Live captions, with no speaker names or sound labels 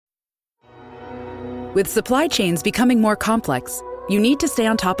With supply chains becoming more complex, you need to stay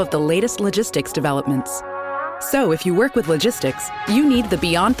on top of the latest logistics developments. So if you work with logistics, you need the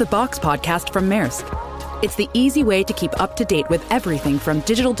Beyond the Box podcast from Maersk. It's the easy way to keep up to date with everything from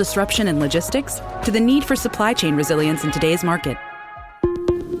digital disruption in logistics to the need for supply chain resilience in today's market.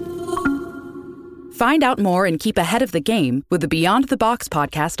 Find out more and keep ahead of the game with the Beyond the Box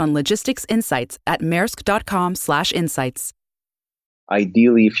podcast on logistics insights at maersk.com/insights.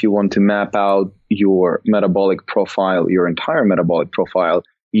 Ideally, if you want to map out your metabolic profile, your entire metabolic profile,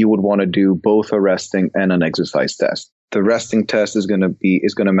 you would want to do both a resting and an exercise test. The resting test is going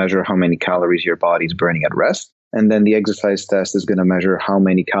to measure how many calories your body's burning at rest. And then the exercise test is going to measure how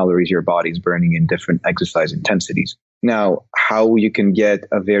many calories your body's burning in different exercise intensities. Now, how you can get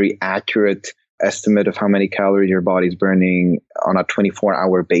a very accurate estimate of how many calories your body's burning on a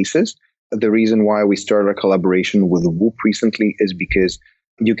 24-hour basis. The reason why we started a collaboration with Whoop recently is because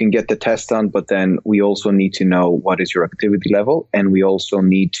you can get the test done, but then we also need to know what is your activity level. And we also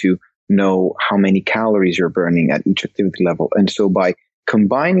need to know how many calories you're burning at each activity level. And so by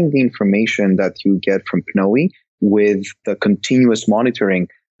combining the information that you get from Pnoe with the continuous monitoring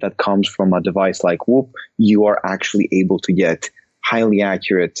that comes from a device like Whoop, you are actually able to get highly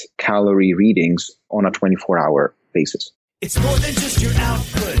accurate calorie readings on a 24-hour basis. It's more than just your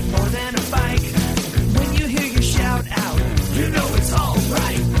output, more than a bike. When you hear your shout out, you know it's all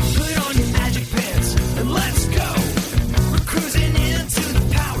right. Put on your magic pants and let's go. We're cruising into the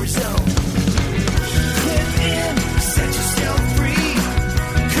power zone. Clip in, set yourself free.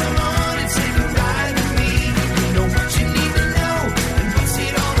 Come on and take a ride with me. You know what you need to know and what's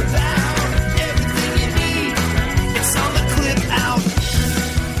it all about. Everything you need, it's on the Clip Out.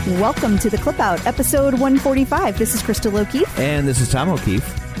 Welcome to the Clip Out, episode 145. This is Crystal O'Keefe. And this is Tom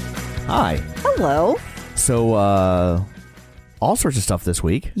O'Keefe. Hi. Hello. So, all sorts of stuff this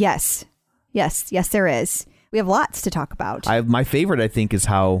week. Yes, there is. We have lots to talk about. My favorite, I think, is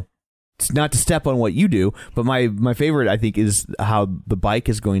how, not to step on what you do, but my favorite, I think, is how the bike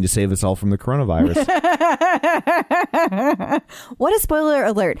is going to save us all from the coronavirus. What a spoiler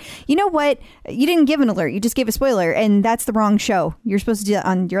alert. You know what? You didn't give an alert. You just gave a spoiler, and that's the wrong show. You're supposed to do that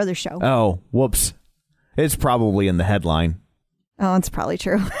on your other show. Oh, whoops. It's probably in the headline. Oh, it's probably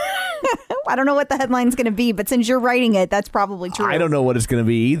true. I don't know what the headline's going to be, but since you're writing it, that's probably true. I don't know what it's going to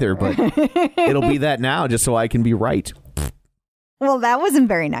be either, but it'll be that now just so I can be right. Well, that wasn't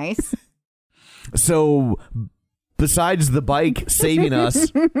very nice. So, besides the bike saving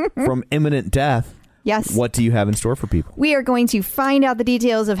us from imminent death, yes, what do you have in store for people? We are going to find out the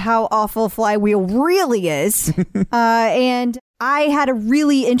details of how awful Flywheel really is. And I had a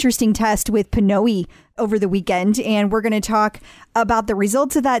really interesting test with Pnoe over the weekend, and we're going to talk about the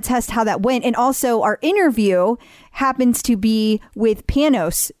results of that test, how that went, and also our interview happens to be with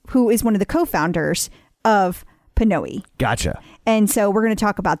Panos, who is one of the co-founders of Pnoe. Gotcha. And so we're going to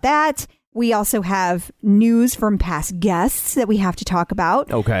talk about that. We also have news from past guests that we have to talk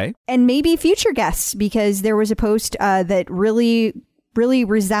about. Okay. And maybe future guests, because there was a post that really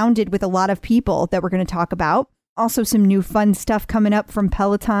resounded with a lot of people that we're going to talk about. Also some new fun stuff coming up from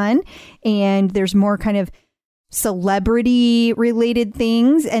Peloton. And there's more kind of celebrity related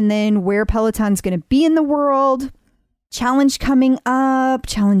things. And then where Peloton's going to be in the world. Challenges coming up.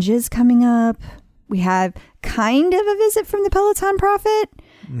 We have kind of a visit from the Peloton Prophet.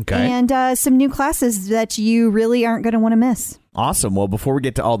 Okay. And some new classes that you really aren't going to want to miss. Awesome. Well, before we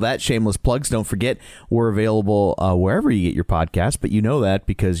get to all that, shameless plugs, don't forget we're available wherever you get your podcast. But you know that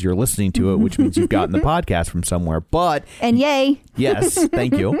because you're listening to it, which means you've gotten the podcast from somewhere. But and yay. Yes,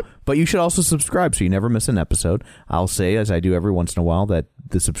 thank you. But you should also subscribe so you never miss an episode. I'll say, as I do every once in a while, that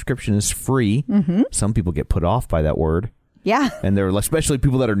the subscription is free. Mm-hmm. Some people get put off by that word. Yeah. And they're especially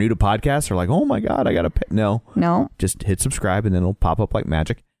people that are new to podcasts are like, oh my God, I got to pay. No. Just hit subscribe and then it'll pop up like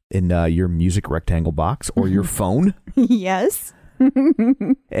magic in your music rectangle box or your phone. Yes.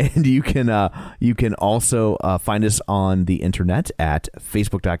 And you can also find us on the internet at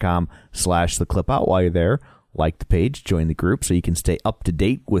facebook.com/theclipout. While you're there, like the page, join the group so you can stay up to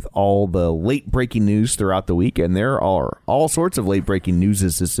date with all the late breaking news throughout the week. And there are all sorts of late breaking news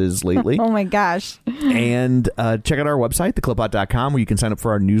lately. Oh my gosh. And check out our website, theclipout.com, where you can sign up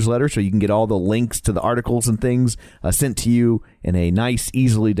for our newsletter so you can get all the links to the articles and things sent to you in a nice,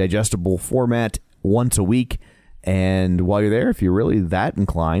 easily digestible format once a week. And while you're there, if you're really that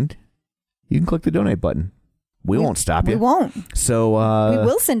inclined, you can click the donate button. We won't stop you. We won't. So we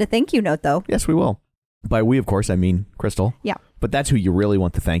will send a thank you note, though. Yes, we will. By we, of course, I mean Crystal. Yeah. But that's who you really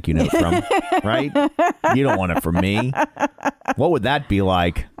want the thank you note from, right? You don't want it from me. What would that be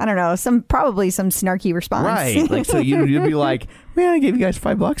like? I don't know. Probably some snarky response. Right. Like, so you'd be like, man, I gave you guys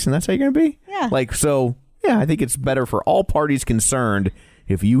 $5 and that's how you're going to be? Yeah. Like, so, yeah, I think it's better for all parties concerned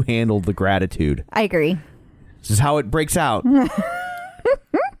if you handle the gratitude. I agree. This is how it breaks out.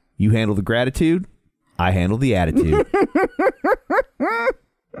 You handle the gratitude, I handle the attitude.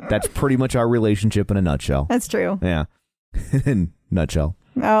 That's pretty much our relationship in a nutshell. That's true. Yeah. In nutshell.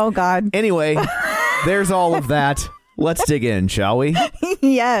 Oh, God. Anyway, there's all of that. Let's dig in, shall we?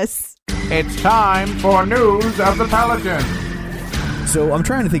 Yes. It's time for news of the Peloton. So I'm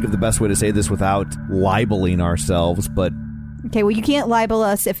trying to think of the best way to say this without libeling ourselves, but... Okay, well, you can't libel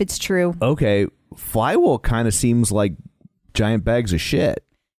us if it's true. Okay, Flywheel kind of seems like giant bags of shit.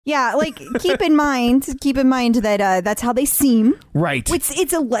 Yeah, like, keep in mind that that's how they seem. Right.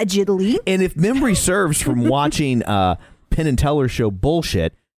 It's allegedly. And if memory serves from watching Penn and Teller show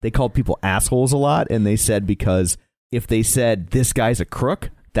bullshit, they called people assholes a lot, and they said because if they said, this guy's a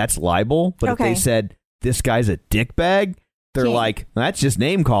crook, that's libel. But if they said, this guy's a dickbag, they're like, that's just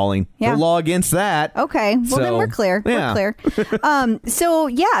name calling. Yeah. The law against that. Okay. Well, then we're clear. Yeah. We're clear. So,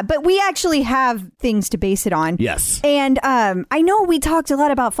 yeah, but we actually have things to base it on. Yes. And I know we talked a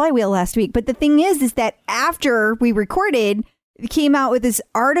lot about Flywheel last week, but the thing is that after we recorded, it came out with this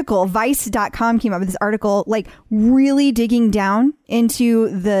article, Vice.com came out with this article, like really digging down into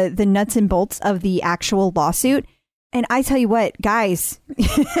the nuts and bolts of the actual lawsuit. And I tell you what, guys,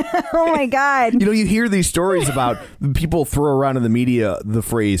 oh my God. You know, you hear these stories about people throw around in the media the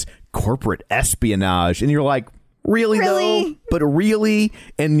phrase corporate espionage. And you're like, really? Though? But really?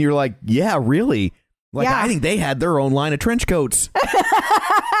 And you're like, yeah, really? Like, I think they had their own line of trench coats.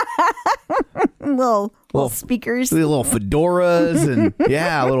 little speakers. Little fedoras and,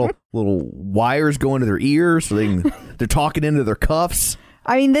 little wires going to their ears. So they're talking into their cuffs.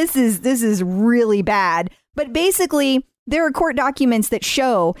 I mean, this is really bad. But basically, there are court documents that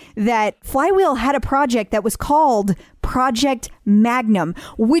show that Flywheel had a project that was called Project Magnum,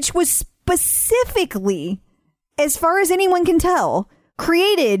 which was specifically, as far as anyone can tell,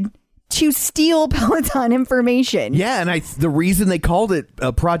 created to steal Peloton information. Yeah, and the reason they called it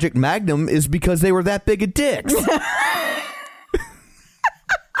Project Magnum is because they were that big of dicks.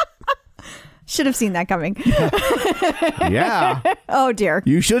 Should have seen that coming. Yeah. Oh, dear.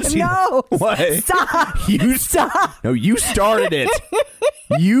 You should see No. What? Stop. Stop. No, you started it.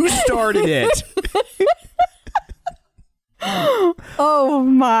 You started it. Oh,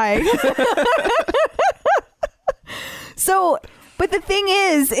 my. So, but the thing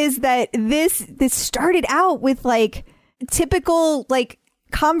is that this started out with like typical like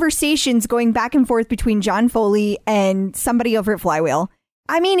conversations going back and forth between John Foley and somebody over at Flywheel.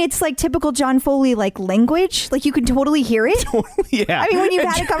 I mean, it's like typical John Foley, like language, like you can totally hear it. Yeah. I mean, when you've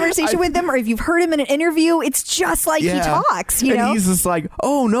had a conversation with him or if you've heard him in an interview, it's just like he talks, you know? And he's just like,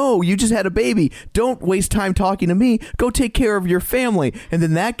 oh, no, you just had a baby. Don't waste time talking to me. Go take care of your family. And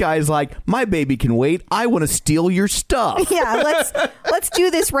then that guy's like, my baby can wait. I want to steal your stuff. Yeah, let's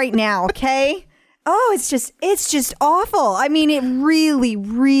do this right now, okay? Oh, it's just awful. I mean, it really,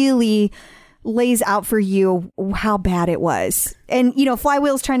 really lays out for you how bad it was. And, you know,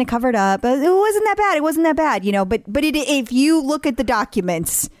 Flywheel's trying to cover it up. It wasn't that bad, you know, but if you look at the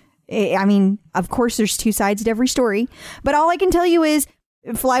documents, I mean, of course, there's two sides to every story. But all I can tell you is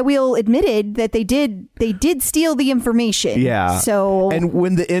Flywheel admitted that they did steal the information. Yeah. So, and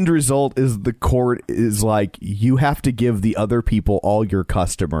when the end result is the court is like, you have to give the other people all your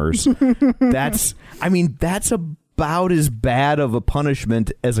customers. That's about as bad of a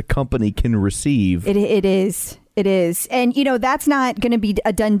punishment as a company can receive. It is. And, you know, that's not going to be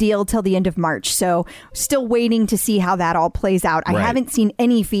a done deal till the end of March. So still waiting to see how that all plays out. Right. I haven't seen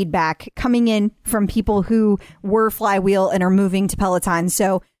any feedback coming in from people who were Flywheel and are moving to Peloton.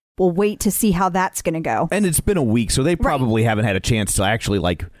 So we'll wait to see how that's going to go. And it's been a week, so they probably haven't had a chance to actually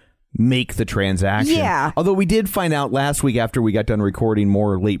like make the transaction. Yeah. Although we did find out last week after we got done recording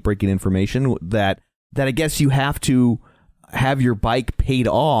more late breaking information that I guess you have to have your bike paid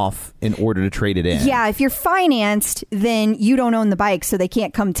off in order to trade it in. Yeah, if you're financed, then you don't own the bike, so they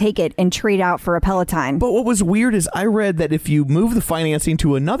can't come take it and trade out for a Peloton. But what was weird is I read that if you move the financing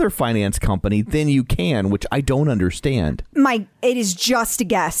to another finance company, then you can, which I don't understand. It is just a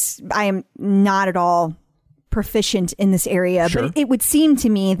guess. I am not at all proficient in this area, Sure. but it would seem to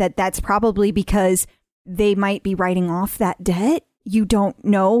me that that's probably because they might be writing off that debt. You don't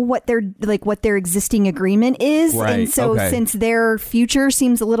know what their existing agreement is. Right, and so okay. Since their future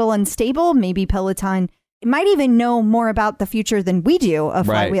seems a little unstable, maybe Peloton might even know more about the future than we do of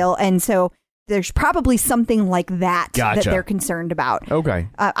Right. Flywheel. And so There's probably something like that that they're concerned about. Okay.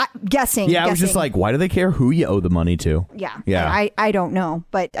 I'm guessing. Yeah, I was just like, why do they care who you owe the money to? Yeah. I don't know,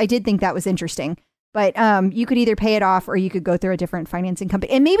 but I did think that was interesting. But you could either pay it off or you could go through a different financing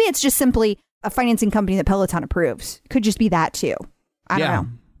company. And maybe it's just simply a financing company that Peloton approves. Could just be that too. I don't know.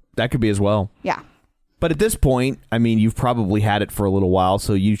 That could be as well. Yeah. But at this point, I mean, you've probably had it for a little while,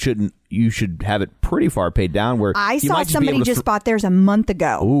 so you should have it pretty far paid down. Where I saw somebody just bought theirs a month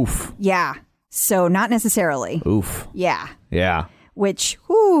ago. Oof. Yeah. So not necessarily. Oof. Yeah. Yeah. Which,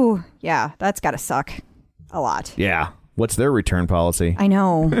 that's got to suck a lot. Yeah. What's their return policy? I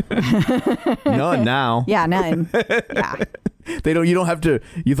know. None now. Yeah, none. Yeah. You don't have to.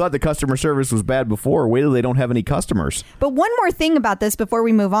 You thought the customer service was bad before. Wait till they don't have any customers. But one more thing about this before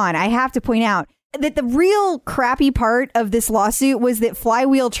we move on, I have to point out that the real crappy part of this lawsuit was that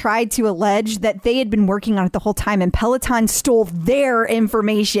Flywheel tried to allege that they had been working on it the whole time and Peloton stole their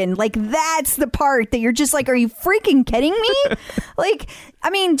information. Like, that's the part that you're just like, are you freaking kidding me? Like,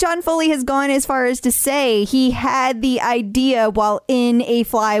 I mean, John Foley has gone as far as to say he had the idea while in a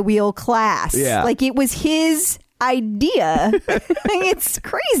Flywheel class. Yeah. Like, it was his idea. It's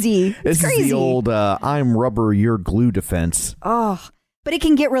crazy. This is the old I'm rubber, you're glue defense. Oh, but it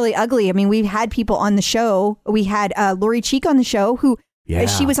can get really ugly. I mean, we've had people on the show. We had Lori Cheek on the show who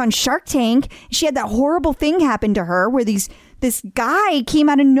she was on Shark Tank. She had that horrible thing happen to her where this guy came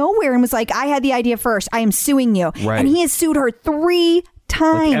out of nowhere and was like, I had the idea first. I am suing you. Right. And he has sued her 3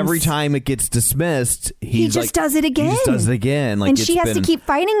 times. Like every time it gets dismissed, he just does it again. He just does it again. Like, and she has to keep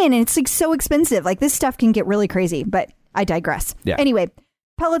fighting it, and it's like so expensive. Like, this stuff can get really crazy, but I digress. Yeah. Anyway,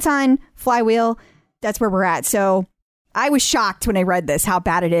 Peloton, Flywheel, that's where we're at. So I was shocked when I read this, how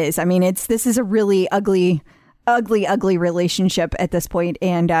bad it is. I mean, this is a really ugly relationship at this point.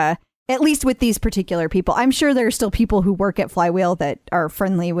 And at least with these particular people, I'm sure there are still people who work at Flywheel that are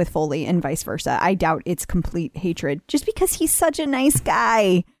friendly with Foley and vice versa. I doubt it's complete hatred just because he's such a nice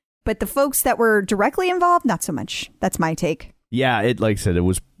guy. But the folks that were directly involved, not so much. That's my take. Yeah, like I said,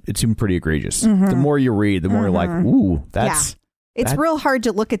 it seemed pretty egregious. Mm-hmm. The more you read, the more you're like, ooh, that's... Yeah. It's real hard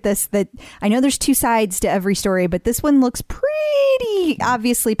to look at this. That I know there's 2 sides to every story, but this one looks pretty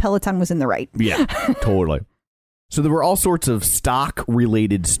obviously Peloton was in the right. Yeah, totally. So there were all sorts of stock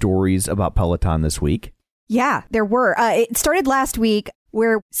related stories about Peloton this week. Yeah, there were. It started last week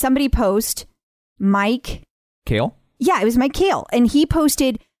where somebody posted Mike Kale. Yeah, it was Mike Kale. And he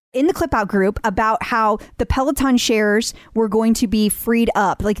posted in the Clip Out group about how the Peloton shares were going to be freed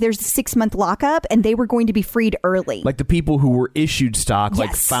up. Like, there's a 6-month lockup and they were going to be freed early. Like the people who were issued stock,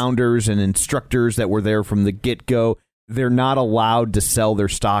 like founders and instructors that were there from the get-go, they're not allowed to sell their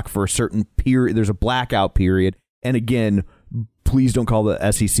stock for a certain period. There's a blackout period. And again, please don't call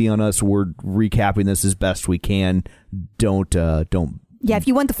the SEC on us. We're recapping this as best we can. Don't. Yeah, if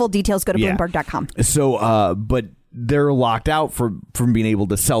you want the full details, go to Bloomberg.com. So, but they're locked out from being able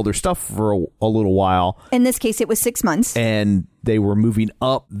to sell their stuff for a little while. In this case, it was 6 months. And they were moving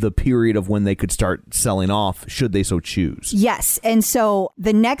up the period of when they could start selling off, should they so choose. Yes. And so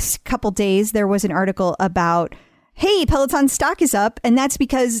the next couple days, there was an article about, hey, Peloton stock is up. And that's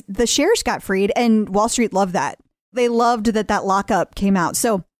because the shares got freed. And Wall Street loved that. They loved that lockup came out.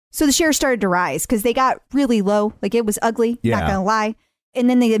 So the shares started to rise because they got really low. Like, it was ugly. Yeah. Not going to lie. And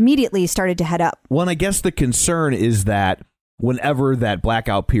then they immediately started to head up. Well, and I guess the concern is that whenever that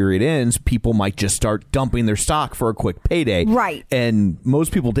blackout period ends, people might just start dumping their stock for a quick payday. Right. And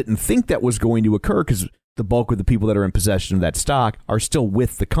most people didn't think that was going to occur because the bulk of the people that are in possession of that stock are still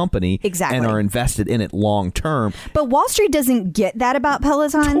with the company. Exactly. And are invested in it long term. But Wall Street doesn't get that about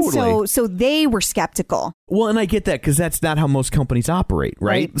Peloton. Totally. So they were skeptical. Well, and I get that because that's not how most companies operate,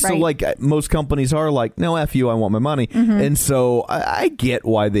 right? So like most companies are like, no, F you, I want my money. Mm-hmm. And so I get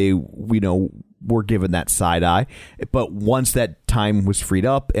why they, were given that side eye. But once that time was freed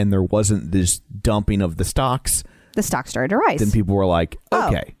up and there wasn't this dumping of the stocks started to rise. Then people were like,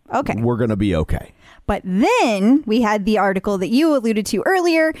 okay, we're going to be okay. But then we had the article that you alluded to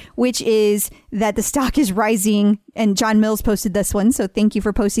earlier, which is that the stock is rising. And John Mills posted this one. So thank you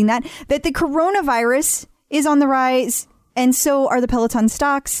for posting that the coronavirus is on the rise. And so are the Peloton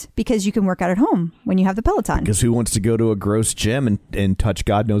stocks, because you can work out at home when you have the Peloton. Because who wants to go to a gross gym and touch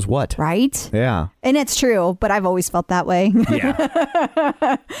God knows what? Right? Yeah. And it's true, but I've always felt that way.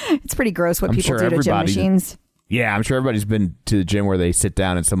 Yeah. It's pretty gross what people do to gym machines. Yeah, I'm sure everybody's been to the gym where they sit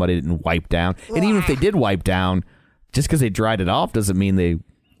down and somebody didn't wipe down. And even if they did wipe down, just because they dried it off doesn't mean they...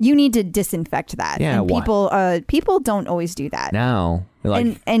 You need to disinfect that. Yeah, and people don't always do that. No.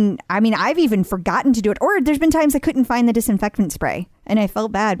 And I mean, I've even forgotten to do it. Or there's been times I couldn't find the disinfectant spray. And I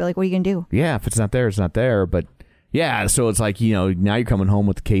felt bad. But like, what are you going to do? Yeah, if it's not there, it's not there. But Yeah, so it's like, now you're coming home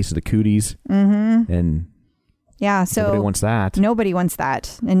with a case of the cooties. Mm-hmm. And yeah, so nobody wants that. Nobody wants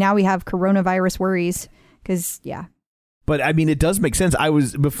that. And now we have coronavirus worries because, yeah. But I mean, it does make sense.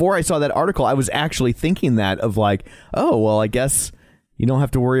 Before I saw that article, I was actually thinking that of like, oh, well, I guess you don't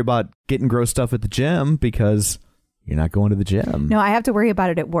have to worry about getting gross stuff at the gym because you're not going to the gym. No, I have to worry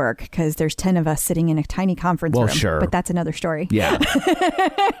about it at work because there's 10 of us sitting in a tiny conference room. Well, sure. But that's another story. Yeah.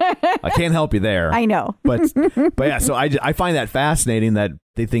 I can't help you there. I know. But yeah, so I find that fascinating that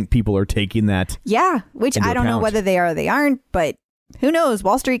they think people are taking that. Yeah, which I don't know whether they are or they aren't, but who knows?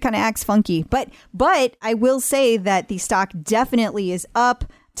 Wall Street kind of acts funky. But I will say that the stock definitely is up.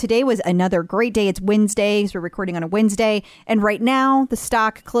 Today was another great day. It's Wednesday, so we're recording on a Wednesday. And right now, the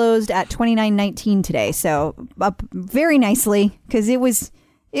stock closed at $29.19 today. So up very nicely because it was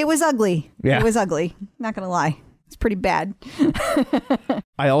ugly. Yeah. It was ugly. Not going to lie. It's pretty bad.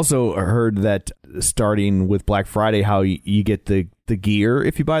 I also heard that starting with Black Friday, how you get the gear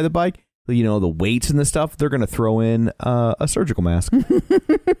if you buy the bike. The weights and the stuff, they're going to throw in a surgical mask. It's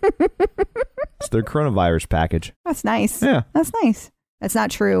their coronavirus package. That's nice. Yeah. That's nice. That's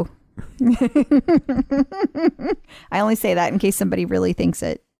not true. I only say that in case somebody really thinks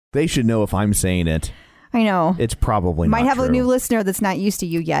it. They should know if I'm saying it. I know. It's probably Might not have true. a new listener that's not used to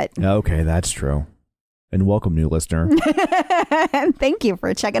you yet. Okay, that's true. And welcome, new listener. Thank you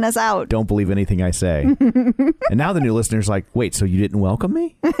for checking us out. Don't believe anything I say. And now the new listener's like, wait, so you didn't welcome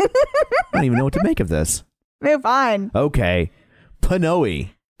me? I don't even know what to make of this. Move on. Okay. Panoe.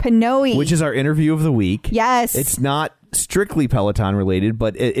 Panoe. Which is our interview of the week. Yes. It's not strictly Peloton related,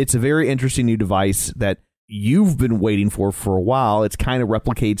 but it's a very interesting new device that you've been waiting for a while. It kind of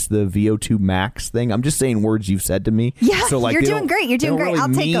replicates the VO2 Max thing. I'm just saying words you've said to me. Yeah, so like you're doing great. You're doing great. Really I'll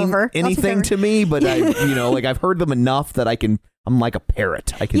take over. Anything to me, but I've heard them enough that I'm like a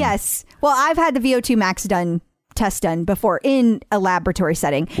parrot. I can. Yes. Well, I've had the VO2 Max test done before in a laboratory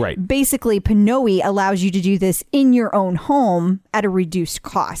setting. Right. Basically, Panoe allows you to do this in your own home at a reduced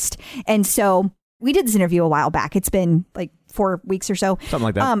cost. And so we did this interview a while back. It's been like 4 weeks or so. Something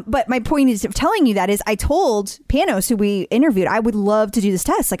like that. But my point is of telling you that is I told Panos, who we interviewed, I would love to do this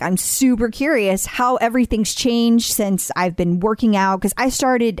test. Like, I'm super curious how everything's changed since I've been working out. Because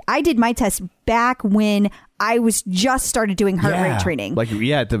I did my test back when I was just started doing heart rate training. Like,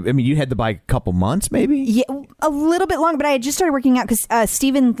 yeah, you had to buy a couple months, maybe? Yeah, a little bit long, but I had just started working out because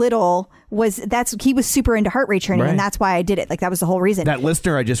Stephen Little he was super into heart rate training, right. And that's why I did it. Like, that was the whole reason. That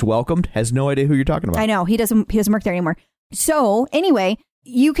listener I just welcomed has no idea who you're talking about. I know. He doesn't work there anymore. So anyway,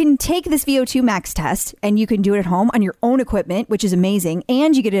 you can take this VO2 Max test and you can do it at home on your own equipment, which is amazing.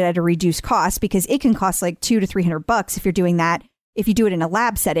 And you get it at a reduced cost because it can cost like $200 to $300 if you're doing that. If you do it in a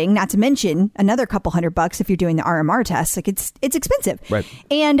lab setting, not to mention another couple $100 if you're doing the RMR test. Like, it's expensive. Right.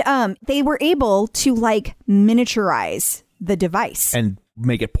 And they were able to like miniaturize the device and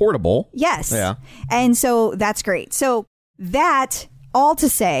make it portable. Yes. Yeah. And so that's great. So that all to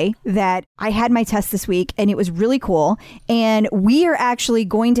say that I had my test this week and it was really cool. And we are actually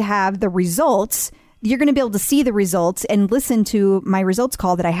going to have the results. You're going to be able to see the results and listen to my results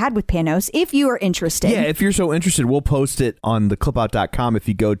call that I had with Panos if you are interested. Yeah, if you're so interested, we'll post it on theclipout.com. If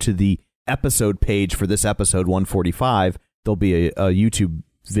you go to the episode page for this episode 145, there'll be a YouTube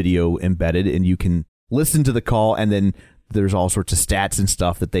video embedded and you can listen to the call. And then there's all sorts of stats and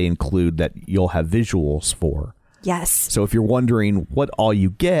stuff that they include that you'll have visuals for. Yes. So if you're wondering what all you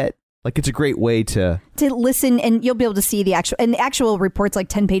get, like, it's a great way to listen, and you'll be able to see the actual report's like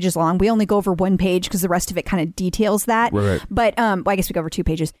 10 pages long. We only go over one page because the rest of it kind of details that. Right. But well, I guess we go over 2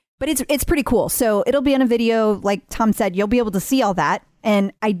 pages. But it's pretty cool. So it'll be on a video. Like Tom said, you'll be able to see all that.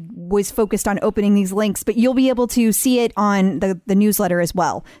 And I was focused on opening these links, but you'll be able to see it on the newsletter as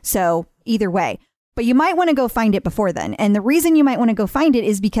well. So either way. But you might want to go find it before then. And the reason you might want to go find it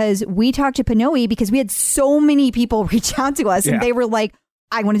is because we talked to Panoe because we had so many people reach out to us and they were like,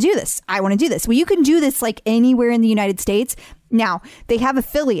 I want to do this. I want to do this. Well, you can do this like anywhere in the United States. Now, they have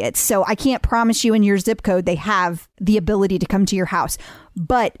affiliates, so I can't promise you in your zip code they have the ability to come to your house,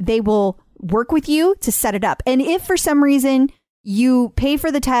 but they will work with you to set it up. And if for some reason you pay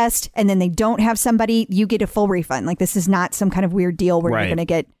for the test and then they don't have somebody, you get a full refund. Like, this is not some kind of weird deal where you're going to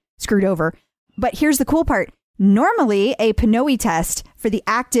get screwed over. But here's the cool part. Normally, a Panoe test for the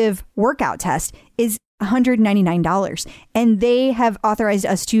active workout test is $199. And they have authorized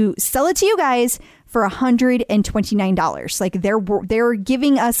us to sell it to you guys for $129. Like, they're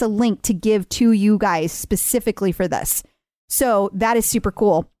giving us a link to give to you guys specifically for this. So that is super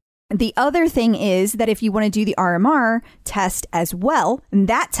cool. The other thing is that if you want to do the RMR test as well, and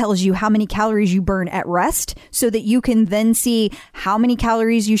that tells you how many calories you burn at rest so that you can then see how many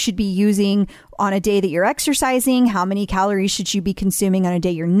calories you should be using on a day that you're exercising, how many calories should you be consuming on a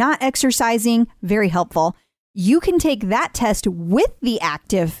day you're not exercising. Very helpful. You can take that test with the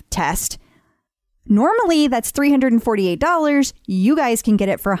active test. Normally, that's $348. You guys can get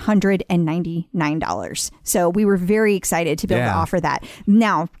it for $199. So we were very excited to be able to offer that.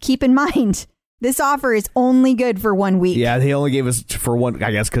 Now, keep in mind, this offer is only good for 1 week. Yeah, they only gave us for one,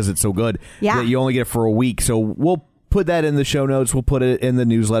 I guess, because it's so good. Yeah. You only get it for a week. So we'll put that in the show notes. We'll put it in the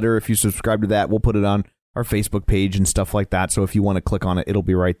newsletter. If you subscribe to that, we'll put it on our Facebook page and stuff like that. So if you want to click on it, it'll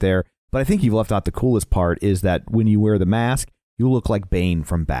be right there. But I think you've left out the coolest part is that when you wear the mask, you look like Bane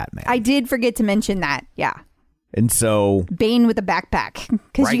from Batman. I did forget to mention that. Yeah. And so... Bane with a backpack.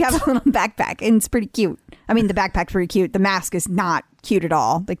 Because you have a little backpack and it's pretty cute. I mean, the backpack's pretty cute. The mask is not cute at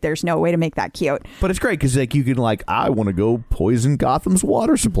all. Like, there's no way to make that cute. But it's great because, like, you can, like, I want to go poison Gotham's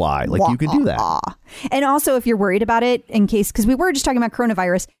water supply. Like, you can do that. And also, if you're worried about it, in case... Because we were just talking about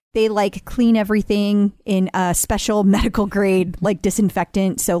coronavirus. They, like, clean everything in a special medical grade, like,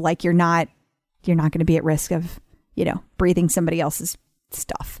 disinfectant. So, like, you're not going to be at risk of... breathing somebody else's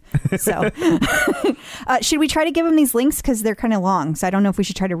stuff. So should we try to give them these links? Because they're kind of long. So I don't know if we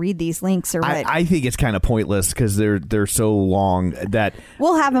should try to read these links or what. I think it's kind of pointless because they're so long that...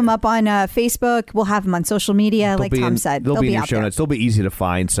 We'll have them up on Facebook. We'll have them on social media. Like Tom said. They'll be in your show notes. They'll be easy to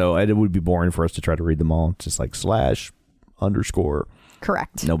find. So it would be boring for us to try to read them all. It's just like /_.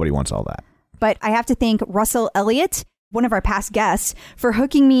 Correct. Nobody wants all that. But I have to thank Russell Elliott, one of our past guests, for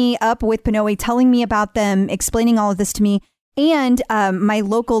hooking me up with Pinoy, telling me about them, explaining all of this to me, and my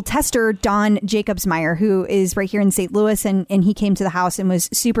local tester, Don Jacobsmeyer, who is right here in St. Louis, and he came to the house and was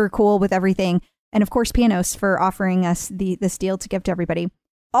super cool with everything. And of course, Panos for offering us this deal to give to everybody.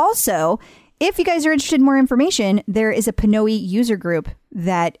 Also, if you guys are interested in more information, there is a Pinoy user group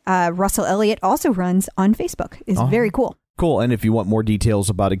that Russell Elliott also runs on Facebook. It's very cool. Cool. And if you want more details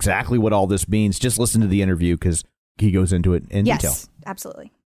about exactly what all this means, just listen to the interview because he goes into it in detail. Yes,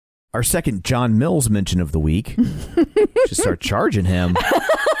 absolutely. Our second John Mills mention of the week. Should start charging him.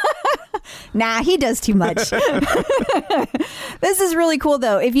 Nah, he does too much. This is really cool,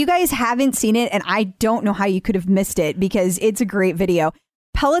 though. If you guys haven't seen it, and I don't know how you could have missed it because it's a great video.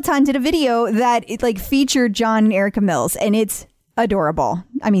 Peloton did a video that featured John and Erica Mills, and it's adorable.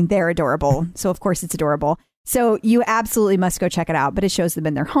 I mean, they're adorable. So, of course, it's adorable. So you absolutely must go check it out. But it shows them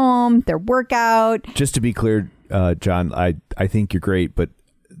in their home, their workout. Just to be clear, John, I think you're great, but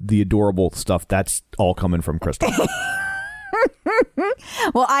the adorable stuff, that's all coming from Crystal.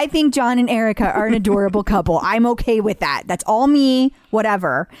 Well, I think John and Erica are an adorable couple. I'm okay with that. That's all me,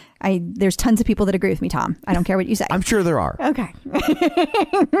 whatever. There's tons of people that agree with me, Tom. I don't care what you say. I'm sure there are. Okay.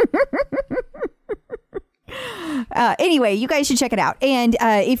 Anyway, you guys should check it out. And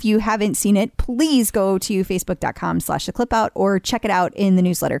if you haven't seen it, please go to facebook.com/theclipout or check it out in the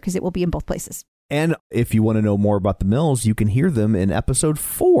newsletter because it will be in both places. And if you want to know more about the Mills, you can hear them in episode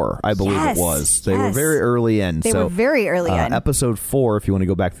 4, I believe it was. They were very early in. They were very early in. Episode 4, if you want to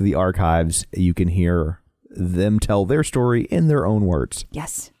go back to the archives, you can hear them tell their story in their own words.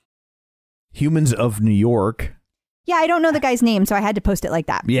 Yes. Humans of New York. Yeah, I don't know the guy's name, so I had to post it like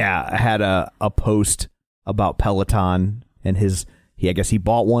that. Yeah, I had a post about Peloton and I guess he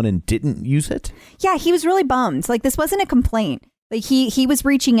bought one and didn't use it. Yeah, he was really bummed. Like, this wasn't a complaint. Like, he was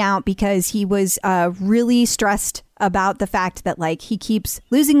reaching out because he was really stressed about the fact that, like, he keeps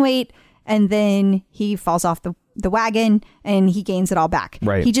losing weight and then he falls off the wagon and he gains it all back.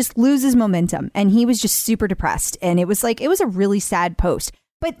 Right. He just loses momentum and he was just super depressed. And it was a really sad post.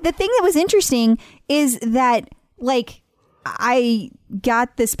 But the thing that was interesting is that, like, I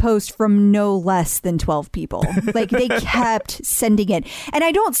got this post from no less than 12 people. Like, they kept sending it. And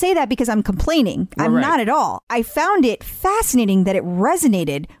I don't say that because I'm complaining. I'm not at all. I found it fascinating that it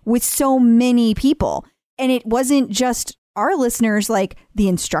resonated with so many people. And it wasn't just our listeners. Like, the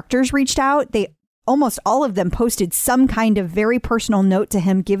instructors reached out. Almost all of them posted some kind of very personal note to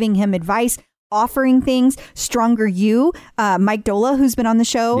him, giving him advice, offering things. Stronger You, Mike Dola, who's been on the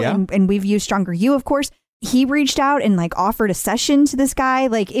show, and we've used Stronger You, of course. He reached out and offered a session to this guy.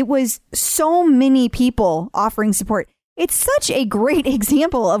 Like, it was so many people offering support. It's such a great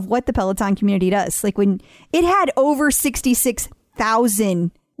example of what the Peloton community does. Like, when it had over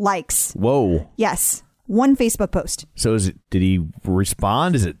 66,000 likes. Whoa. Yes. One Facebook post. So did he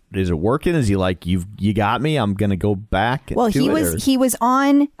respond? Is it working? Is he like, you got me, I'm going to go back? Well, he was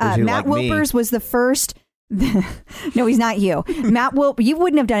on, Matt Wilpers was the first. No, he's not you. Matt Wilp, you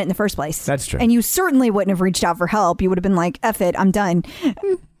wouldn't have done it in the first place. That's true. And you certainly wouldn't have reached out for help. You would have been like, F it, I'm done.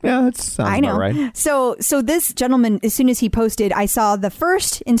 Yeah, that sounds about right. So this gentleman, as soon as he posted, I saw the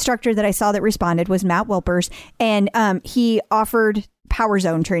first instructor that I saw that responded was Matt Welpers, and he offered Power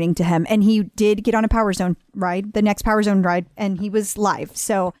Zone training to him, and he did get on a Power Zone ride, the next Power Zone ride, and he was live.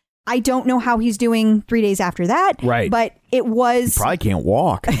 So I don't know how he's doing 3 days after that. Right. But it was... He probably can't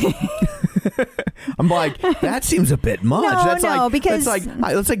walk. I'm like, that seems a bit much. Because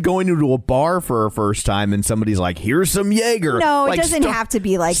that's like going into a bar for a first time and somebody's like, here's some Jaeger. No, it doesn't have to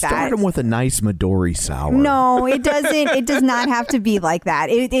be like that. Start them with a nice Midori sour. No, it doesn't. It does not have to be like that.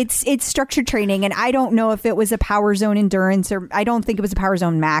 It's structured training, and I don't know if it was a Power Zone Endurance, or I don't think it was a Power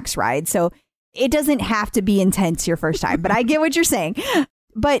Zone Max ride. So it doesn't have to be intense your first time, but I get what you're saying.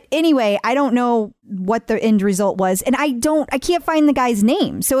 But anyway, I don't know what the end result was, and I can't find the guy's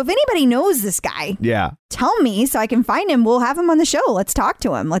name. So if anybody knows this guy, tell me so I can find him. We'll have him on the show. Let's talk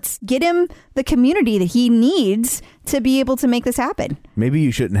to him. Let's get him the community that he needs to be able to make this happen. Maybe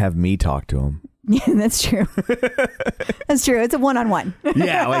you shouldn't have me talk to him. Yeah, that's true. That's true. It's a one-on-one.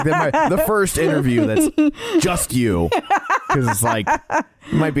 Yeah, like the first interview that's just you. Because it's like,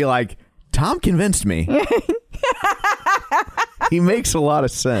 you might be like, Tom convinced me. He makes a lot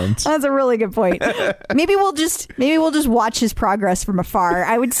of sense. That's a really good point. Maybe we'll just watch his progress from afar.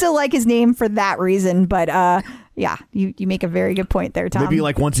 I would still like his name for that reason, but yeah, you make a very good point there, Tom. Maybe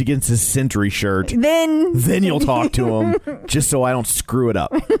like once he gets his Sentry shirt, then you'll talk to him just so I don't screw it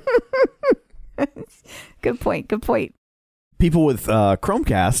up. Good point. Good point. People with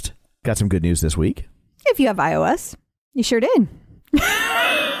Chromecast got some good news this week. If you have iOS, you sure did.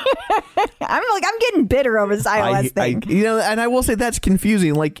 I'm getting bitter over this iOS thing. And I will say that's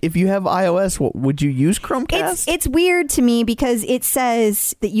confusing. Like, if you have iOS, would you use Chromecast? It's weird to me because it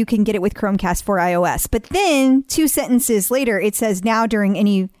says that you can get it with Chromecast for iOS, but then 2 sentences later, it says now during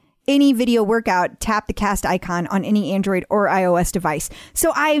any video workout, tap the cast icon on any Android or iOS device.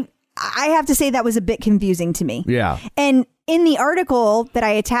 So I have to say that was a bit confusing to me. Yeah. And in the article that I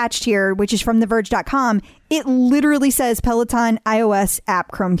attached here, which is from TheVerge.com, it literally says Peloton iOS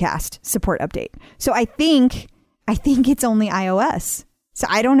app Chromecast support update. So I think it's only iOS. So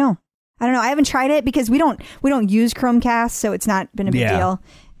I don't know. I haven't tried it because we don't use Chromecast, so it's not been a big deal.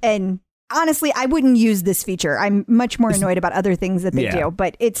 And honestly, I wouldn't use this feature. I'm much more annoyed about other things that they do,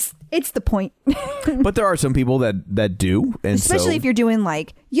 but it's the point. But there are some people that do. And especially if you're doing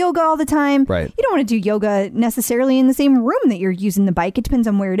like yoga all the time. Right. You don't want to do yoga necessarily in the same room that you're using the bike. It depends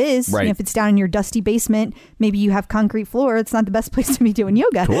on where it is. Right. And if it's down in your dusty basement, maybe you have concrete floor. It's not the best place to be doing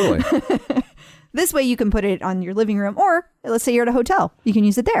yoga. Totally. This way you can put it on your living room, or let's say you're at a hotel. You can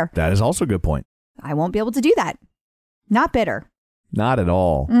use it there. That is also a good point. I won't be able to do that. Not bitter. Not at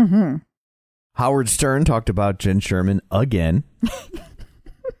all. Mm-hmm. Howard Stern talked about Jen Sherman again.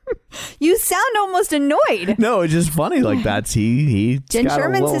 You sound almost annoyed. No, it's just funny. Like that's he. Jen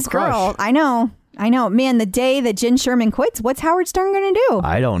Sherman's his girl. I know. Man, the day that Jen Sherman quits, what's Howard Stern going to do?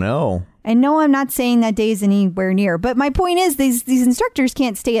 I don't know. I know I'm not saying that day is anywhere near, but my point is these instructors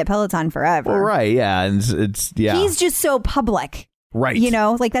can't stay at Peloton forever. Well, right. Yeah. And it's He's just so public. Right. You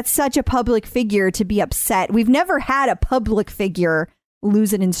know, like that's such a public figure to be upset. We've never had a public figure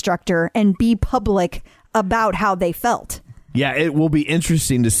lose an instructor and be public about how they felt. Yeah, it will be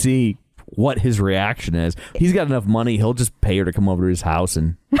interesting to see what his reaction is. He's got enough money, he'll just pay her to come over to his house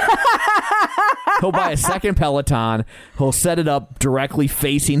and he'll buy a second Peloton, he'll set it up directly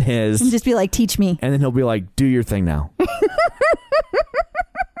facing his. And just be like, teach me. And then he'll be like, do your thing now.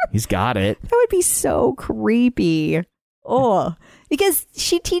 He's got it. That would be so creepy. Oh, because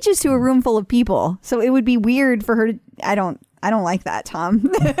she teaches to a room full of people. So it would be weird for her to, I don't like that, Tom.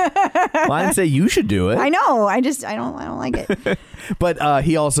 Well, I didn't say you should do it. I know. I don't like it. But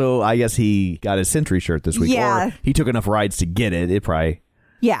he also, I guess he got his Sentry shirt this week. Yeah. Or he took enough rides to get it. It probably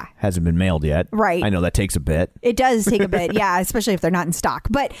hasn't been mailed yet. Right. I know that takes a bit. It does take a bit. Yeah. Especially if they're not in stock.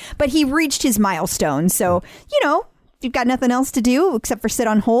 But he reached his milestone. So, if you've got nothing else to do except for sit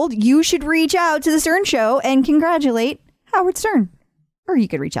on hold, you should reach out to the Stern Show and congratulate Howard Stern. Or you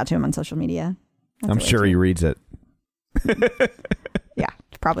could reach out to him on social media. I'm sure he reads it. Yeah,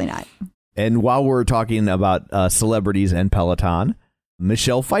 probably not. And while we're talking about celebrities and Peloton,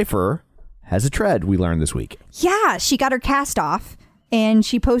 Michelle Pfeiffer has a tread, we learned this week. Yeah, she got her cast off and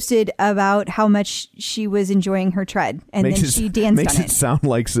she posted about how much she was enjoying her tread. And then she danced on it. Makes it sound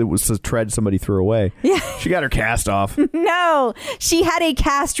like it was a tread somebody threw away. Yeah. She got her cast off. No, she had a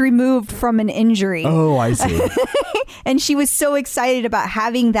cast removed from an injury. Oh, I see. And she was so excited about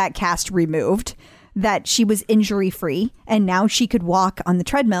having that cast removed that she was injury free and now she could walk on the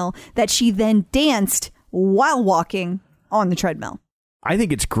treadmill, that she then danced while walking on the treadmill. I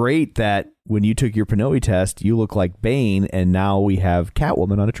think it's great that when you took your Pinoy test, you look like Bane, and now we have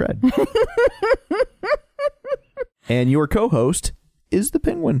Catwoman on a tread. And your co-host is the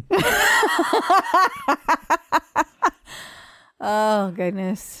Penguin. Oh,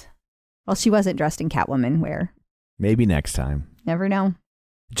 goodness. Well, she wasn't dressed in Catwoman wear. Maybe next time. Never know.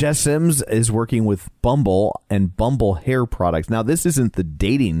 Jess Sims is working with Bumble and Bumble hair products. Now, this isn't the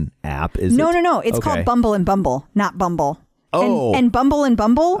dating app, is it? No. It's called Bumble and Bumble, not Bumble. Oh. And Bumble and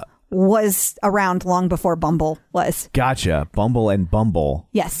Bumble was around long before Bumble was. Gotcha. Bumble and Bumble.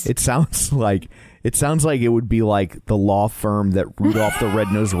 Yes. It sounds like it would be like the law firm that Rudolph the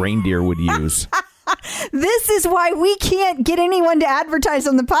Red-Nosed Reindeer would use. This is why we can't get anyone to advertise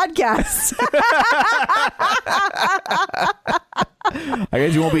on the podcast. I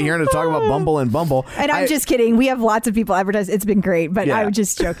guess you won't be hearing us talk about Bumble and Bumble. And I'm just kidding. We have lots of people advertise. It's been great, but I'm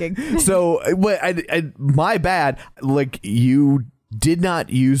just joking. So, my bad. Like, you did not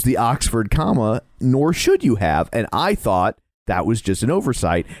use the Oxford comma, nor should you have. And I thought that was just an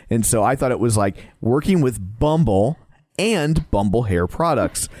oversight. And so I thought it was like working with Bumble and Bumble hair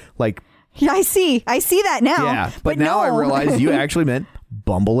products. Like, yeah, I see that now. Yeah, but now I realize you actually meant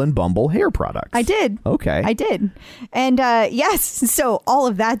Bumble and Bumble hair products. I did. Okay. I did. And yes, so all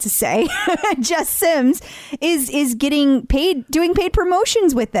of that to say, Jess Sims is getting paid, doing paid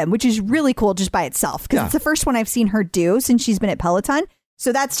promotions with them, which is really cool just by itself. Because it's the first one I've seen her do since she's been at Peloton.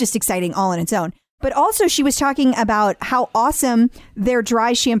 So that's just exciting all on its own. But also she was talking about how awesome their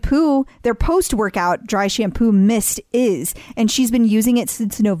dry shampoo, their post-workout dry shampoo mist is. And she's been using it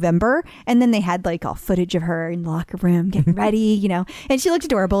since November. And then they had like all footage of her in the locker room getting ready, you know. And she looked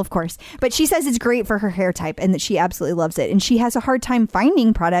adorable, of course. But she says it's great for her hair type and that she absolutely loves it. And she has a hard time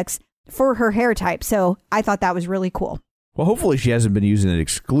finding products for her hair type. So I thought that was really cool. Well, hopefully she hasn't been using it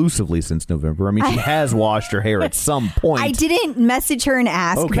exclusively since November. I mean, she has washed her hair at some point. I didn't message her and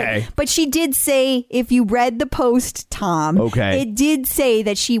ask. Okay. But she did say, if you read the post, Tom, it did say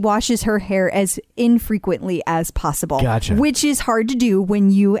that she washes her hair as infrequently as possible. Gotcha. Which is hard to do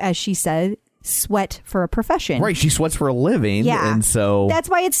when you, as she said, sweat for a profession. Right. She sweats for a living. Yeah. And so that's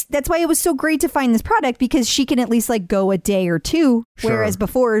why it was so great to find this product, because she can at least like go a day or two. Sure. Whereas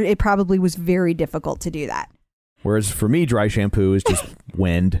before it probably was very difficult to do that. Whereas for me, dry shampoo is just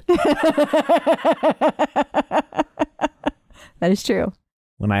wind. That is true.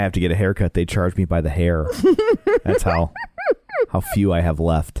 When I have to get a haircut, they charge me by the hair. That's how few I have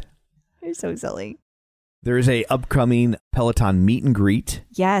left. You're so silly. There is a upcoming Peloton meet and greet.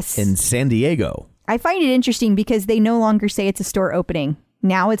 Yes. In San Diego. I find it interesting because they no longer say it's a store opening.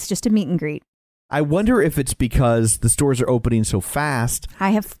 Now it's just a meet and greet. I wonder if it's because the stores are opening so fast.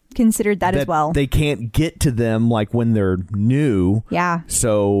 I have considered that as well. They can't get to them like when they're new. Yeah.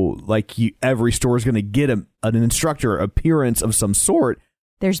 So like every store is going to get an instructor appearance of some sort.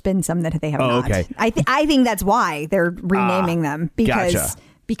 There's been some that they have not. Okay. I think that's why they're renaming them, because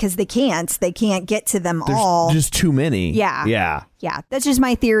they can't get to them all. There's just too many. Yeah. That's just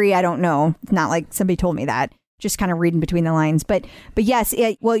my theory. I don't know. It's not like somebody told me that. Just kind of reading between the lines. But yes,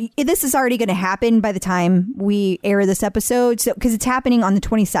 this is already going to happen by the time we air this episode. So, because it's happening on the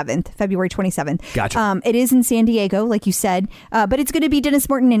 27th, February 27th. Gotcha. It is in San Diego, like you said, but it's going to be Dennis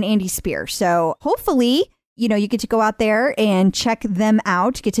Morton and Andy Spear. So hopefully, you get to go out there and check them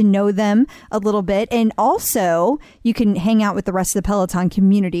out, get to know them a little bit. And also you can hang out with the rest of the Peloton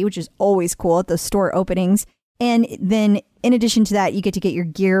community, which is always cool at the store openings. And then in addition to that, you get to get your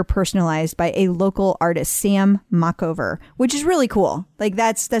gear personalized by a local artist, Sam Mockover, which is really cool. Like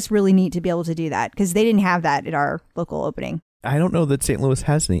that's really neat to be able to do that, because they didn't have that at our local opening. I don't know that St. Louis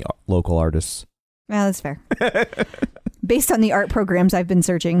has any local artists. Well, that's fair. Based on the art programs I've been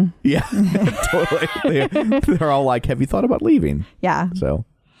searching. Yeah, totally. They're all like, have you thought about leaving? Yeah. So,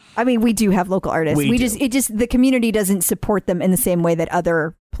 I mean, we do have local artists. The community doesn't support them in the same way that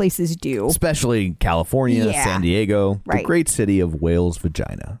other places do. Especially California, San Diego, the great city of Whale's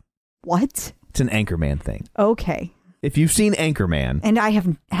Vagina. What? It's an Anchorman thing. Okay. If you've seen Anchorman. And I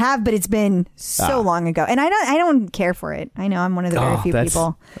have, but it's been so long ago. And I don't care for it. I know I'm one of the very few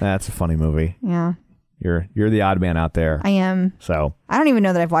people. That's a funny movie. Yeah. You're the odd man out there. I am. So. I don't even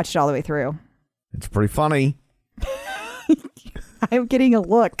know that I've watched it all the way through. It's pretty funny. I'm getting a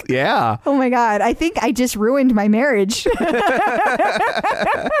look. Yeah. Oh my God. I think I just ruined my marriage.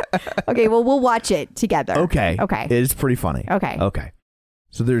 Okay, well, we'll watch it together. Okay. It is pretty funny. Okay.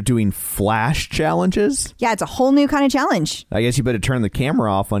 So they're doing flash challenges? Yeah, it's a whole new kind of challenge. I guess you better turn the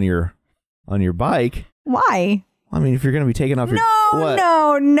camera off on your bike. Why? I mean, if you're going to be taking off your...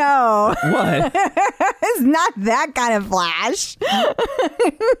 No. What? It's not that kind of flash.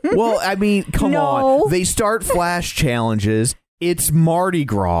 Well, I mean, come on. They start flash challenges It's Mardi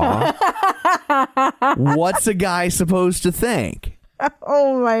Gras. What's a guy supposed to think?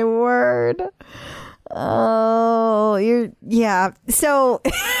 Oh, my word. Oh, yeah. So,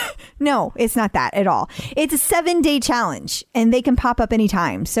 no, it's not that at all. It's a 7-day challenge, and they can pop up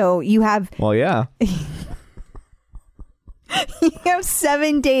anytime. So you have... Well, yeah. You have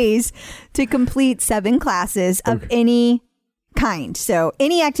 7 days to complete 7 classes of any kind. So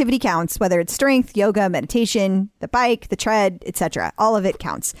any activity counts, whether it's strength, yoga, meditation, the bike, the tread, etc. All of it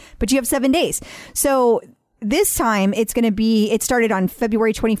counts. But you have 7 days. So this time it's going to be, it started on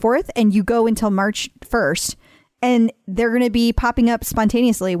February 24th and you go until March 1st. And they're going to be popping up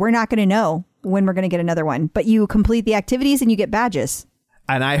spontaneously. We're not going to know when we're going to get another one. But you complete the activities and you get badges.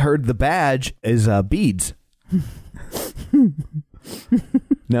 And I heard the badge is beads.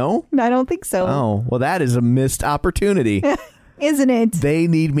 No? I don't think so. Oh, well, that is a missed opportunity. Isn't it? They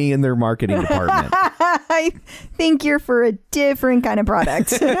need me in their marketing department. I think you're for a different kind of product.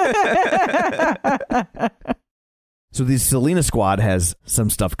 So the Selena Squad has some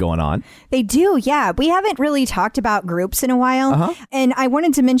stuff going on. They do, yeah. We haven't really talked about groups in a while. And I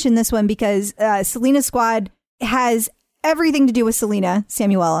wanted to mention this one because Selena Squad has everything to do with Selena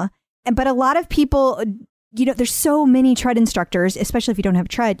Samuela. But a lot of people... You know, there's so many tread instructors, especially if you don't have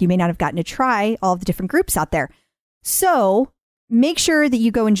tread, you may not have gotten to try all of the different groups out there. So make sure that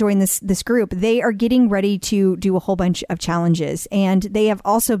you go and join this group. They are getting ready to do a whole bunch of challenges, and they have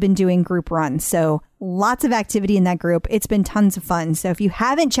also been doing group runs. So lots of activity in that group. It's been tons of fun. So if you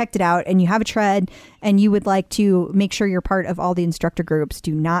haven't checked it out and you have a tread and you would like to make sure you're part of all the instructor groups,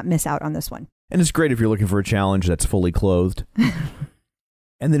 do not miss out on this one. And it's great if you're looking for a challenge that's fully clothed.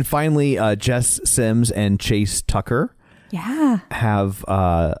 And then finally, Jess Sims and Chase Tucker have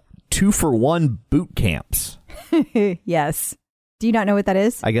 2-for-1 boot camps. Yes. Do you not know what that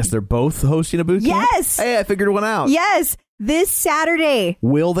is? I guess they're both hosting a boot camp? Yes. Hey, I figured one out. Yes. This Saturday.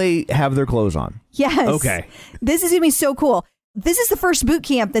 Will they have their clothes on? Yes. Okay. This is going to be so cool. This is the first boot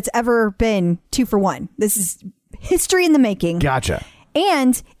camp that's ever been 2-for-1. This is history in the making. Gotcha.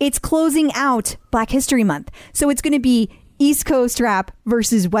 And it's closing out Black History Month. So it's going to be East Coast rap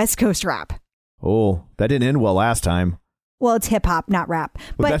versus West Coast rap. Oh, that didn't end well last time. Well, it's hip hop, not rap.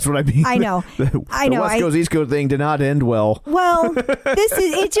 But that's what I mean. I know. The West Coast, East Coast thing did not end well. Well, this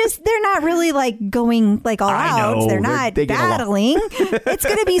is it. Just they're not really like going like all out. Know. They're not battling. It's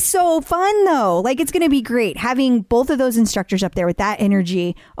going to be so fun though. Like it's going to be great having both of those instructors up there with that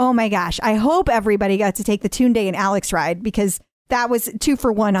energy. Oh my gosh! I hope everybody got to take the Tunde and Alex ride because that was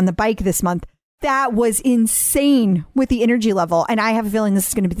 2-for-1 on the bike this month. That was insane with the energy level. And I have a feeling this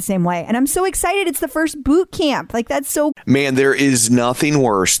is going to be the same way. And I'm so excited. It's the first boot camp. Like, that's so... Man, there is nothing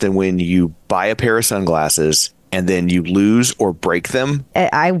worse than when you buy a pair of sunglasses and then you lose or break them.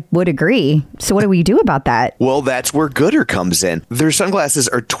 I would agree. So what do we do about that? Well, that's where Gooder comes in. Their sunglasses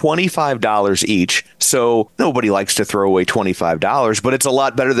are $25 each. So nobody likes to throw away $25, but it's a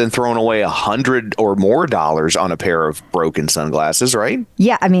lot better than throwing away $100 or more on a pair of broken sunglasses, right?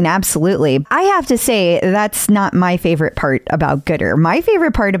 Yeah, I mean, absolutely. I have to say that's not my favorite part about Gooder. My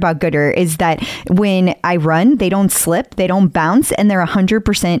favorite part about Gooder is that when I run, they don't slip, they don't bounce, and they're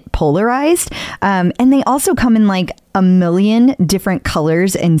 100% polarized. And they also come in like a million different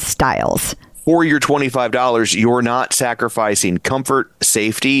colors and styles. For your $25, you're not sacrificing comfort,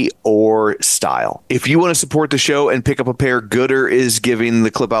 safety, or style. If you want to support the show and pick up a pair, Gooder is giving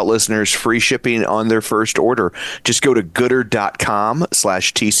the Clip Out listeners free shipping on their first order. Just go to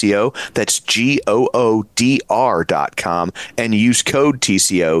gooder.com/TCO. That's GOODR.com and use code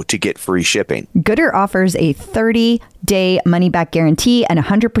TCO to get free shipping. Gooder offers a 30-day money-back guarantee and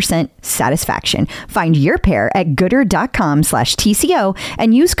 100% satisfaction. Find your pair at gooder.com/TCO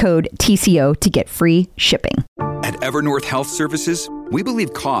and use code TCO to get free shipping. At Evernorth Health Services, we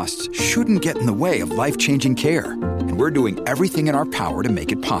believe costs shouldn't get in the way of life-changing care, and we're doing everything in our power to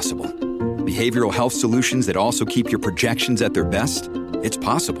make it possible. Behavioral health solutions that also keep your projections at their best? It's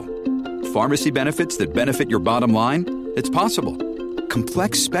possible. Pharmacy benefits that benefit your bottom line? It's possible.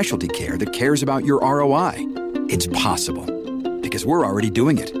 Complex specialty care that cares about your ROI? It's possible. Because we're already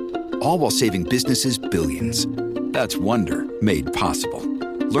doing it. All while saving businesses billions. That's Wonder made possible.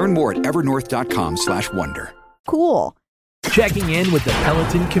 Learn more at evernorth.com/wonder. Cool. Checking in with the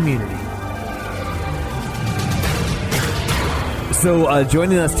Peloton community. So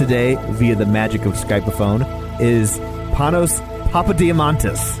joining us today via the magic of Skype-a-phone is Panos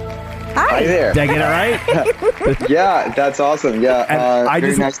Papadiamantis. Hi there. Did I get it right? Yeah, that's awesome. Yeah,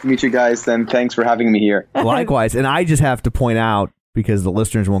 very nice to meet you guys, and thanks for having me here. Likewise. And I just have to point out, because the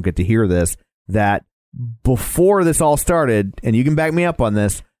listeners won't get to hear this, that before this all started, and you can back me up on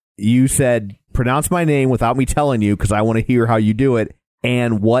this, you said, pronounce my name without me telling you because I want to hear how you do it.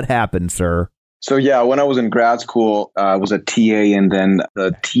 And what happened, sir? So yeah, when I was in grad school, I was a TA, and then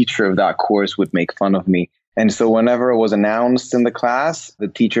the teacher of that course would make fun of me. And so whenever it was announced in the class, the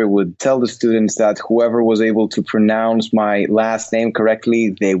teacher would tell the students that whoever was able to pronounce my last name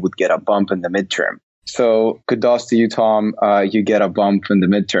correctly, they would get a bump in the midterm. So kudos to you, Tom. You get a bump in the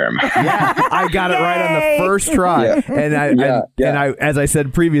midterm. Yeah, I got it right on the first try. Yeah. And I, as I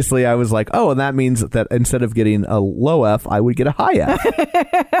said previously, I was like, oh, and that means that instead of getting a low F, I would get a high F.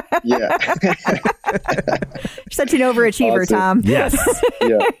 Yeah. You're such an overachiever, Tom. Yes.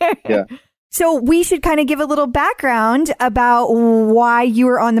 Yeah. So we should kind of give a little background about why you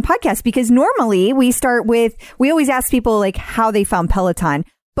were on the podcast, because normally we always ask people like how they found Peloton.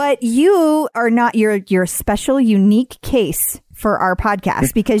 But you are not, you're a special, unique case for our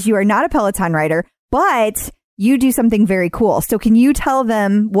podcast because you are not a Peloton rider, but you do something very cool. So can you tell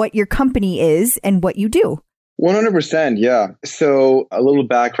them what your company is and what you do? 100%, yeah. So a little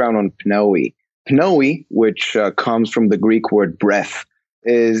background on Pnoe. Pnoe, which comes from the Greek word breath,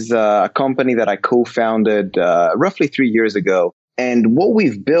 is a company that I co-founded roughly 3 years ago. And what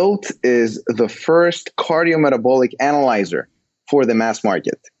we've built is the first cardiometabolic analyzer for the mass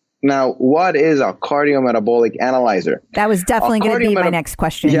market. Now, what is a cardiometabolic analyzer? That was definitely going to be my next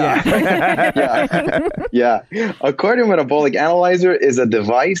question. Yeah. A cardiometabolic analyzer is a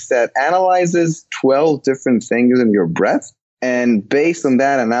device that analyzes 12 different things in your breath. And based on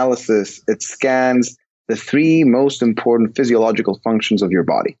that analysis, it scans the 3 most important physiological functions of your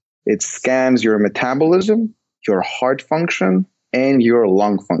body. It scans your metabolism, your heart function, and your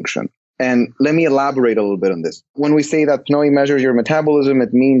lung function. And let me elaborate a little bit on this. When we say that Pnoe measures your metabolism,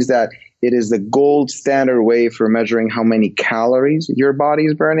 it means that it is the gold standard way for measuring how many calories your body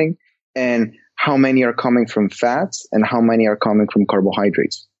is burning and how many are coming from fats and how many are coming from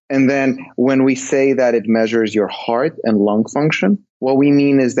carbohydrates. And then when we say that it measures your heart and lung function, what we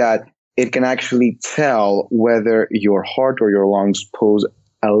mean is that it can actually tell whether your heart or your lungs pose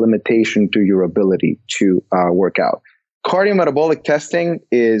a limitation to your ability to work out. Cardiometabolic testing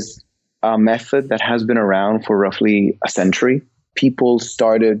is a method that has been around for roughly a century. People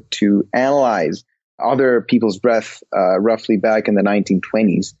started to analyze other people's breath roughly back in the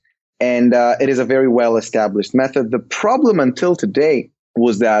 1920s. And it is a very well-established method. The problem until today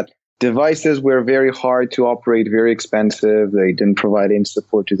was that devices were very hard to operate, very expensive. They didn't provide any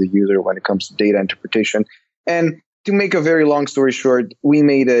support to the user when it comes to data interpretation. And to make a very long story short, we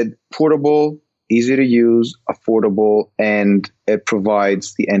made it portable, easy to use, affordable, and it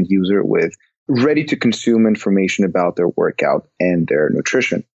provides the end user with ready to consume information about their workout and their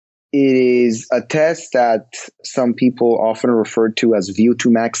nutrition. It is a test that some people often refer to as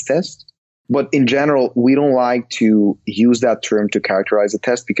VO2 max test. But in general, we don't like to use that term to characterize a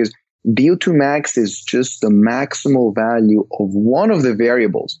test because VO2 max is just the maximal value of one of the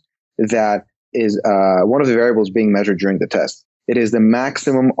variables that is one of the variables being measured during the test. It is the